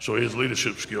 So his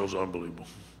leadership skills are unbelievable.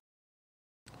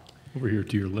 Over here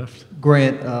to your left.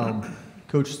 Grant,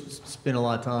 Coach spent a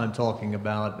lot of time talking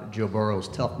about Joe Burrow's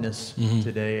toughness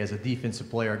today as a defensive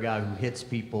player, a guy who hits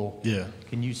people. Yeah.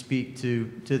 Can you speak to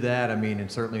that? I mean,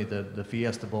 and certainly the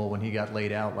Fiesta Bowl when he got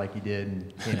laid out like he did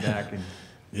and came back. And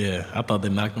yeah, I thought they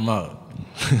knocked him out.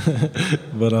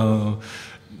 But,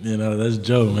 that's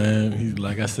Joe, man. He,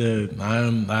 like I said, I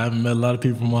haven't met a lot of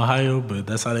people from Ohio, but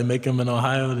that's how they make him in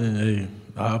Ohio. Then, hey,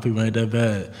 Ohio people ain't that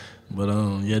bad. But,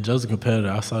 Joe's a competitor.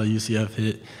 I saw the UCF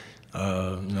hit.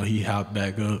 He hopped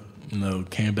back up,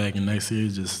 came back in next year,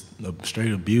 just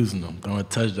straight abusing them, throwing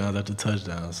touchdowns after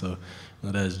touchdowns. So,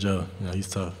 that's Joe. He's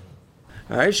tough.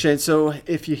 All right, Shane. So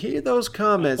if you hear those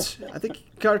comments, I think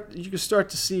you can start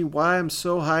to see why I'm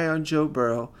so high on Joe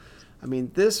Burrow. I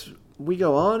mean, we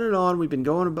go on and on. We've been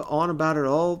going on about it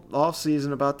all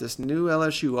offseason about this new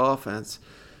LSU offense.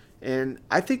 And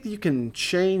I think you can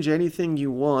change anything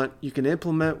you want. You can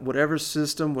implement whatever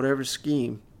system, whatever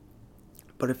scheme.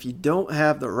 But if you don't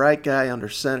have the right guy under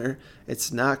center,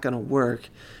 it's not going to work.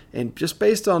 And just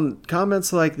based on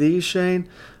comments like these, Shane,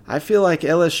 I feel like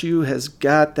LSU has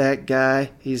got that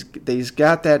guy. He's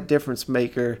got that difference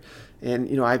maker. And,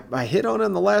 you know, I hit on it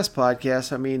in the last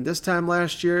podcast. I mean, this time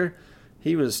last year,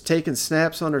 he was taking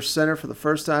snaps under center for the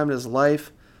first time in his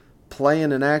life,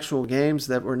 playing in actual games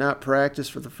that were not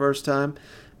practiced for the first time.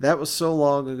 That was so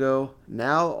long ago.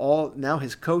 Now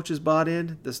his coach is bought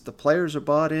in. The players are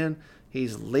bought in.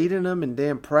 He's leading them in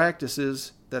damn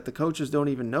practices that the coaches don't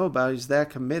even know about. He's that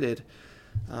committed.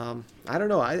 I don't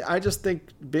know. I just think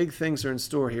big things are in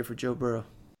store here for Joe Burrow.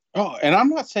 Oh, and I'm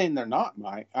not saying they're not,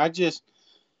 Mike. I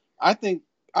think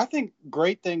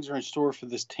great things are in store for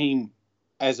this team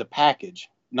as a package,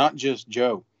 not just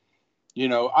Joe. You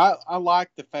know, I like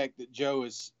the fact that Joe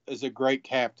is a great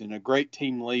captain, a great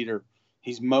team leader.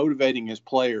 He's motivating his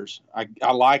players.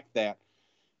 I like that.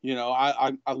 You know,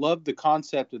 I love the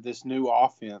concept of this new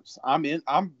offense.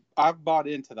 I've bought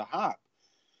into the hype.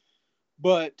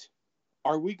 But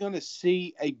are we going to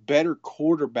see a better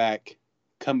quarterback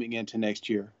coming into next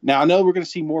year? Now, I know we're going to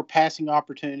see more passing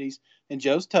opportunities, and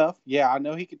Joe's tough. Yeah, I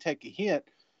know he could take a hit,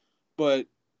 but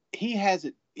he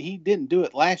didn't do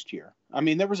it last year. I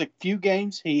mean, there was a few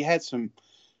games he had some.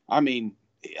 I mean,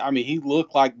 he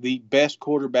looked like the best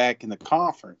quarterback in the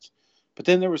conference, but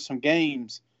then there were some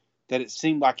games that it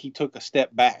seemed like he took a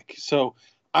step back. So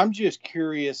I'm just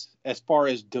curious as far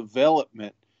as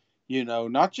development, you know,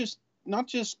 not just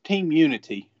team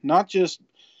unity, not just,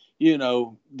 you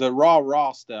know, the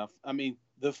raw stuff. I mean,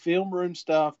 the film room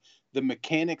stuff, the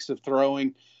mechanics of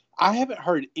throwing. I haven't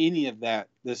heard any of that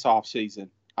this offseason.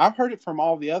 I've heard it from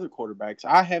all the other quarterbacks.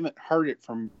 I haven't heard it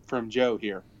from Joe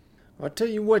here. I'll tell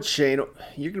you what, Shane,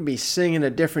 you're going to be singing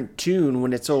a different tune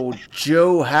when it's old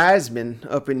Joe Heisman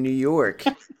up in New York.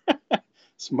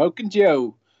 Smoking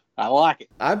Joe. I like it.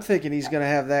 I'm thinking he's going to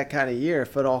have that kind of year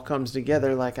if it all comes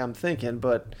together like I'm thinking,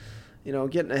 but, you know,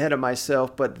 getting ahead of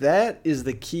myself. But that is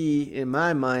the key, in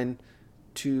my mind,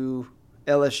 to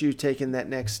LSU taking that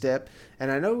next step.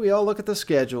 And I know we all look at the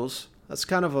schedules. That's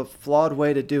kind of a flawed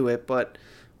way to do it, but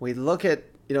we look at,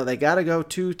 you know, they got to go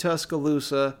to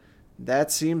Tuscaloosa.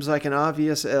 That seems like an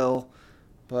obvious L,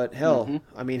 but hell,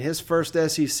 I mean, his first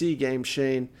SEC game,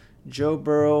 Shane, Joe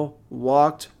Burrow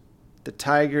walked the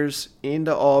Tigers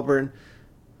into Auburn.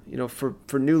 You know, for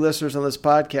new listeners on this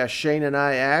podcast, Shane and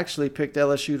I actually picked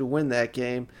LSU to win that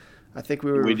game. I think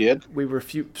we did. We were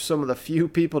some of the few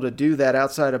people to do that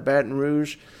outside of Baton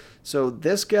Rouge. So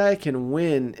this guy can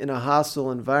win in a hostile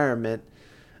environment.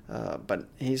 But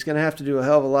he's going to have to do a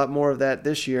hell of a lot more of that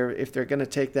this year if they're going to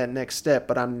take that next step.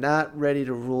 But I'm not ready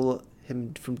to rule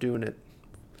him from doing it.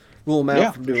 Rule him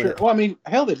out from doing it. Well, I mean,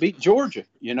 hell, they beat Georgia,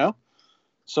 you know.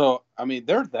 So I mean,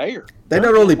 they're there. They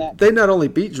not only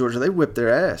beat Georgia, they whipped their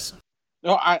ass.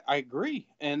 No, I agree,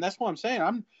 and that's what I'm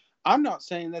saying. I'm not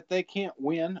saying that they can't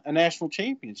win a national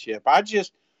championship.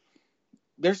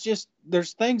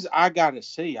 There's things I got to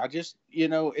see.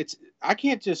 I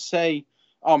can't just say,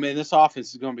 oh man, this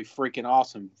offense is going to be freaking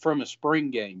awesome from a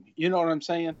spring game. You know what I'm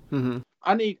saying? Mm-hmm.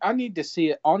 I need to see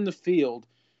it on the field,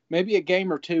 maybe a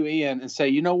game or two in, and say,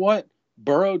 you know what,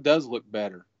 Burrow does look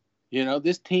better. You know,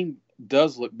 this team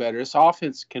does look better. This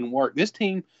offense can work. This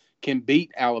team can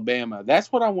beat Alabama.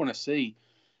 That's what I want to see,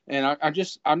 and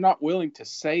I'm not willing to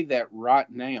say that right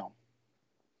now.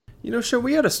 You know, Shane,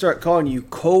 we ought to start calling you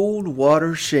Cold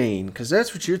Water Shane, because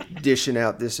that's what you're dishing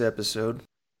out this episode.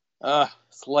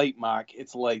 It's late, Mike.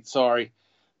 It's late. Sorry.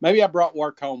 Maybe I brought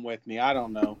work home with me. I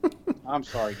don't know. I'm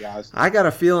sorry, guys. I got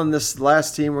a feeling this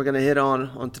last team we're going to hit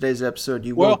on today's episode,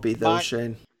 you won't be, though, Mike,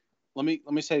 Shane. Let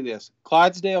me say this.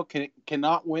 Clydesdale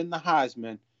cannot win the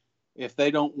Heisman if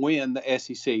they don't win the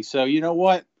SEC. So, you know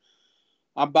what?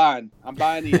 I'm buying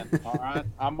in, all right?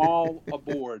 I'm all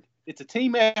aboard. It's a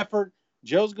team effort.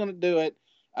 Joe's going to do it.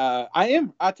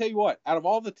 I tell you what, out of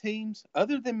all the teams,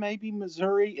 other than maybe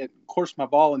Missouri, and of course my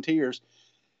Volunteers,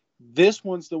 this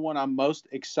one's the one I'm most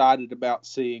excited about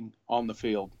seeing on the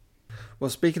field. Well,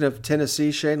 speaking of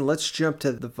Tennessee, Shane, let's jump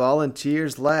to the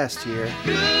Volunteers last year.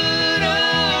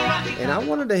 And I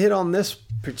wanted to hit on this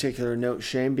particular note,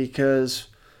 Shane, because,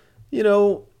 you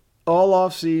know, all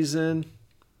offseason,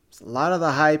 a lot of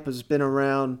the hype has been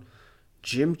around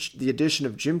the addition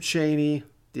of Jim Chaney,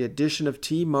 the addition of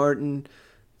T. Martin,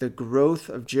 the growth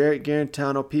of Jarrett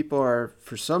Garantano. People are,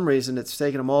 for some reason, it's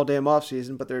taken them all damn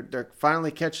offseason, but they're finally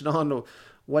catching on to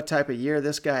what type of year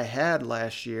this guy had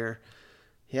last year.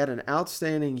 He had an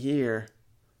outstanding year.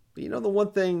 But you know, the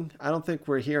one thing I don't think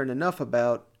we're hearing enough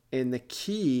about, and the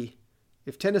key,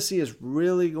 if Tennessee is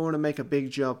really going to make a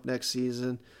big jump next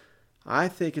season, I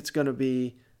think it's going to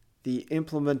be the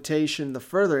implementation, the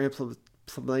further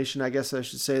acclamation, I guess I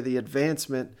should say, the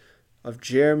advancement of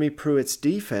Jeremy Pruitt's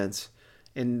defense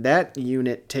and that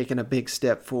unit taking a big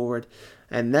step forward.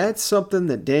 And that's something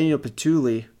that Daniel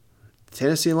Petulli,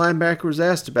 Tennessee linebacker, was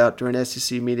asked about during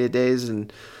SEC Media Days,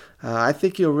 and I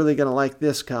think you're really going to like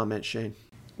this comment, Shane.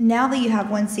 Now that you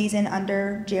have one season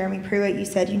under Jeremy Pruitt, you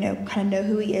said kind of know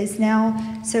who he is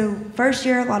now. So first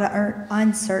year, a lot of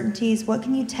uncertainties. What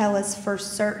can you tell us for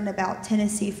certain about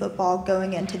Tennessee football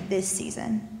going into this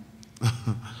season?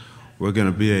 We're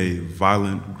going to be a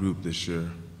violent group this year,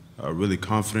 a really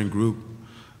confident group,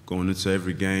 going into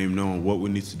every game, knowing what we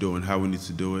need to do and how we need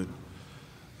to do it.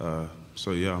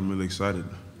 So, yeah, I'm really excited.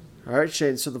 All right,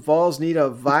 Shane. So the Vols need a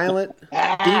violent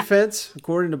defense,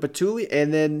 according to Petulli.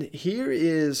 And then here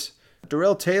is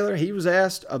Darrell Taylor. He was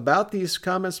asked about these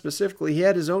comments specifically. He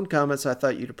had his own comments I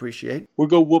thought you'd appreciate. We're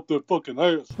going to whoop their fucking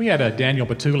ass. We had Daniel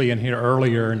Petulli in here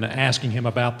earlier and asking him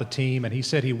about the team, and he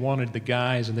said he wanted the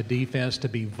guys in the defense to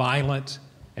be violent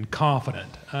and confident.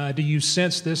 Do you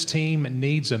sense this team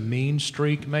needs a mean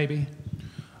streak, maybe?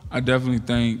 I definitely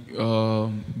think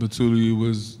Petulli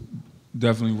was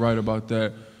definitely right about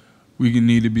that. We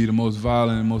need to be the most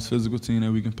violent and most physical team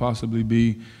that we can possibly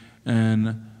be,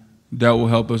 and that will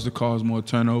help us to cause more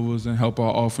turnovers and help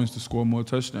our offense to score more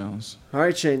touchdowns. All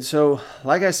right, Shane. So,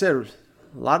 like I said, a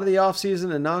lot of the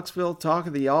offseason in Knoxville talk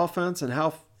of the offense and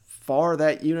how far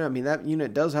that unit, that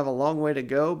unit does have a long way to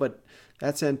go, but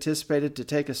that's anticipated to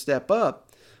take a step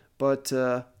up. But,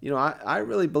 I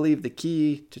really believe the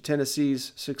key to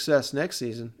Tennessee's success next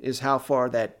season is how far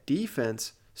that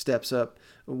defense steps up.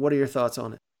 What are your thoughts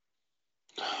on it?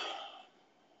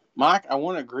 Mike, I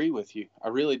want to agree with you. I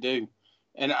really do.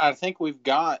 And I think we've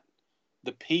got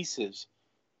the pieces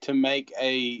to make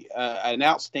an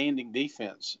outstanding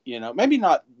defense. Maybe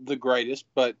not the greatest,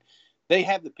 but they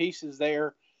have the pieces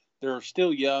there. They're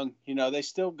still young. They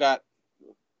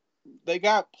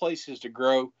got places to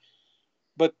grow.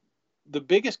 But the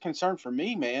biggest concern for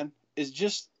me, man, is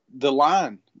just the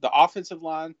line, the offensive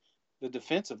line, the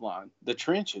defensive line, the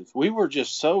trenches. We were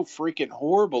just so freaking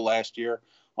horrible last year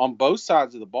on both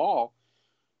sides of the ball.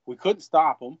 We couldn't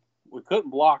stop them. We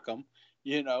couldn't block them.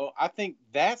 I think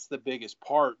that's the biggest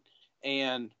part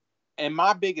and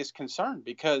my biggest concern,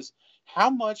 because how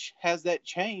much has that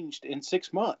changed in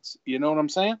 6 months? You know what I'm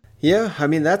saying? Yeah,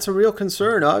 that's a real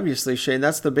concern, obviously, Shane.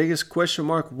 That's the biggest question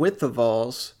mark with the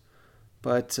Vols.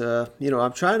 But,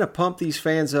 I'm trying to pump these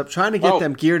fans up, trying to get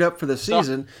them geared up for the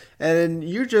season. And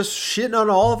you're just shitting on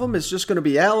all of them. It's just going to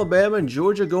be Alabama and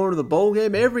Georgia going to the bowl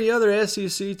game. Every other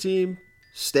SEC team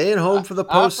staying home for the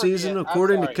postseason,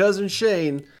 according to Cousin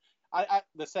Shane.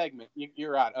 The segment,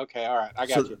 you're right. Okay, all right. I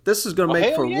got you. This is going to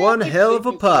make for one hell of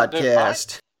a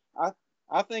podcast.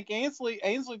 I think Ainsley's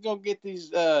going to get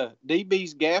these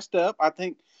DBs gassed up. I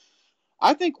think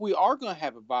we are going to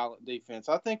have a violent defense.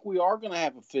 I think we are going to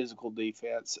have a physical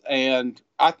defense. And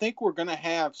I think we're going to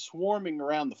have swarming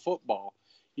around the football,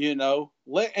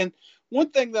 And one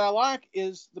thing that I like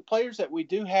is the players that we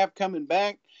do have coming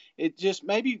back, it just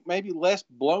maybe less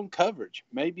blown coverage.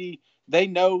 Maybe they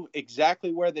know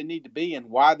exactly where they need to be and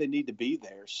why they need to be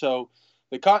there. So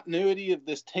the continuity of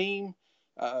this team,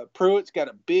 Pruitt's got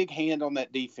a big hand on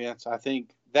that defense. I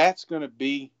think that's going to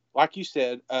be, like you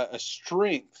said, a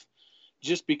strength.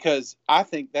 Just because I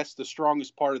think that's the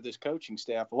strongest part of this coaching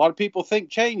staff. A lot of people think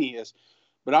Chaney is,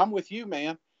 but I'm with you,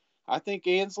 man. I think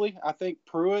Ansley, I think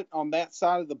Pruitt on that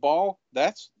side of the ball,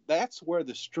 that's where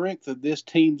the strength of this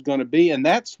team's going to be, and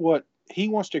that's what he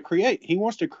wants to create. He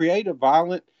wants to create a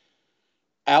violent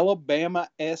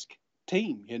Alabama-esque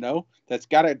team, that's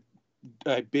got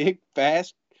a big,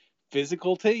 fast,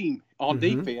 physical team on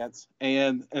defense,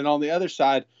 and on the other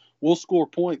side, we'll score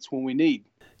points when we need.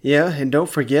 Yeah, and don't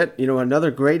forget, another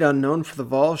great unknown for the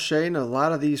Vols, Shane. A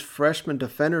lot of these freshman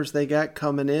defenders they got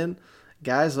coming in,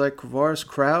 guys like Quavaris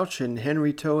Crouch and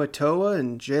Henry Toa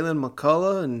and Jalen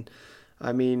McCullough, and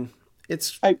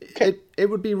it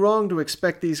would be wrong to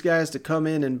expect these guys to come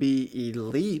in and be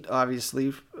elite,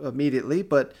 obviously, immediately.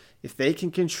 But if they can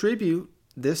contribute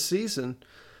this season,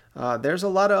 there's a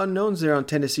lot of unknowns there on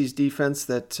Tennessee's defense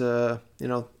that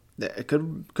that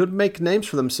could make names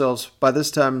for themselves by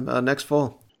this time next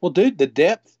fall. Well, dude, the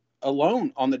depth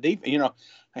alone on the defense,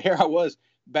 here I was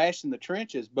bashing the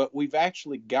trenches, but we've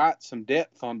actually got some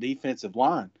depth on defensive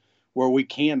line where we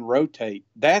can rotate.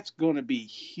 That's going to be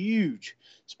huge,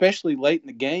 especially late in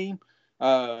the game.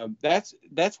 That's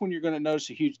when you're going to notice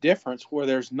a huge difference where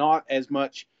there's not as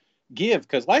much give,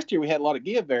 because last year we had a lot of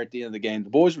give there at the end of the game.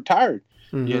 The boys were tired,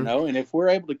 and if we're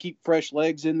able to keep fresh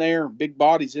legs in there, big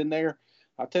bodies in there,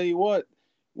 I'll tell you what,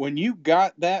 when you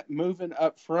got that moving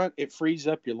up front, it frees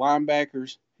up your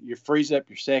linebackers, you frees up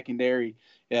your secondary,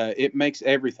 it makes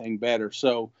everything better.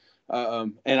 So,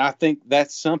 and I think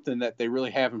that's something that they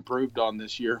really have improved on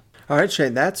this year. All right,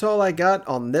 Shane, that's all I got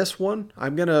on this one.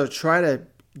 I'm going to try to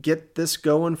get this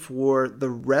going for the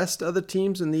rest of the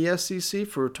teams in the SEC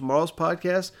for tomorrow's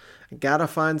podcast. I got to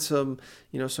find some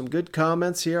good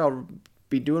comments here. I'll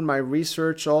be doing my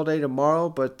research all day tomorrow,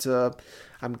 but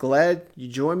I'm glad you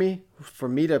joined me for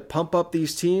me to pump up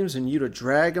these teams and you to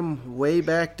drag them way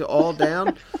back to all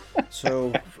down.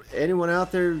 So anyone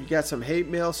out there, you got some hate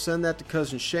mail, send that to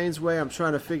Cousin Shane's way. I'm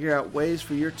trying to figure out ways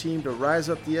for your team to rise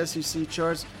up the SEC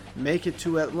charts, make it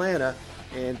to Atlanta,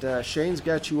 and Shane's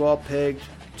got you all pegged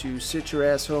to sit your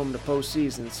ass home in the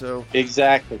postseason. So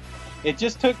exactly. It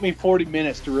just took me 40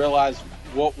 minutes to realize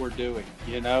what we're doing,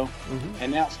 and now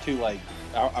it's too late.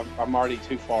 I'm already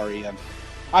too far in.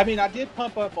 I mean, I did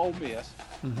pump up Ole Miss.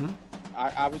 Mm-hmm.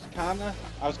 I was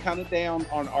kind of down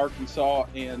on Arkansas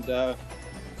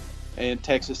and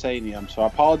Texas A&M, so I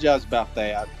apologize about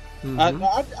that. Mm-hmm.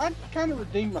 I kind of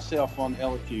redeemed myself on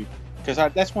LSU because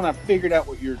that's when I figured out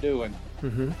what you're doing.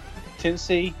 Mm-hmm.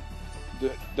 Tennessee,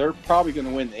 they're probably going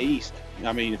to win the East.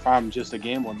 I mean, if I'm just a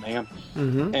gambling man.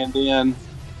 Mm-hmm. And then,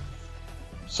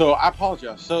 so I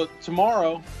apologize. So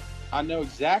tomorrow, I know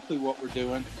exactly what we're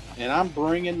doing, and I'm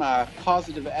bringing my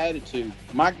positive attitude.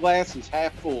 My glass is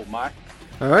half full, Mike.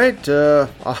 All right.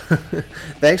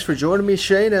 Thanks for joining me,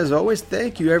 Shane. As always,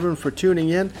 thank you, everyone, for tuning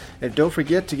in. And don't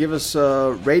forget to give us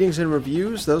ratings and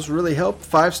reviews. Those really help.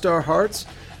 5-star hearts.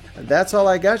 And that's all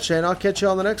I got, Shane. I'll catch you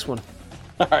on the next one.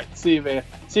 All right. See you, man.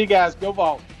 See you guys. Go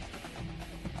Vols.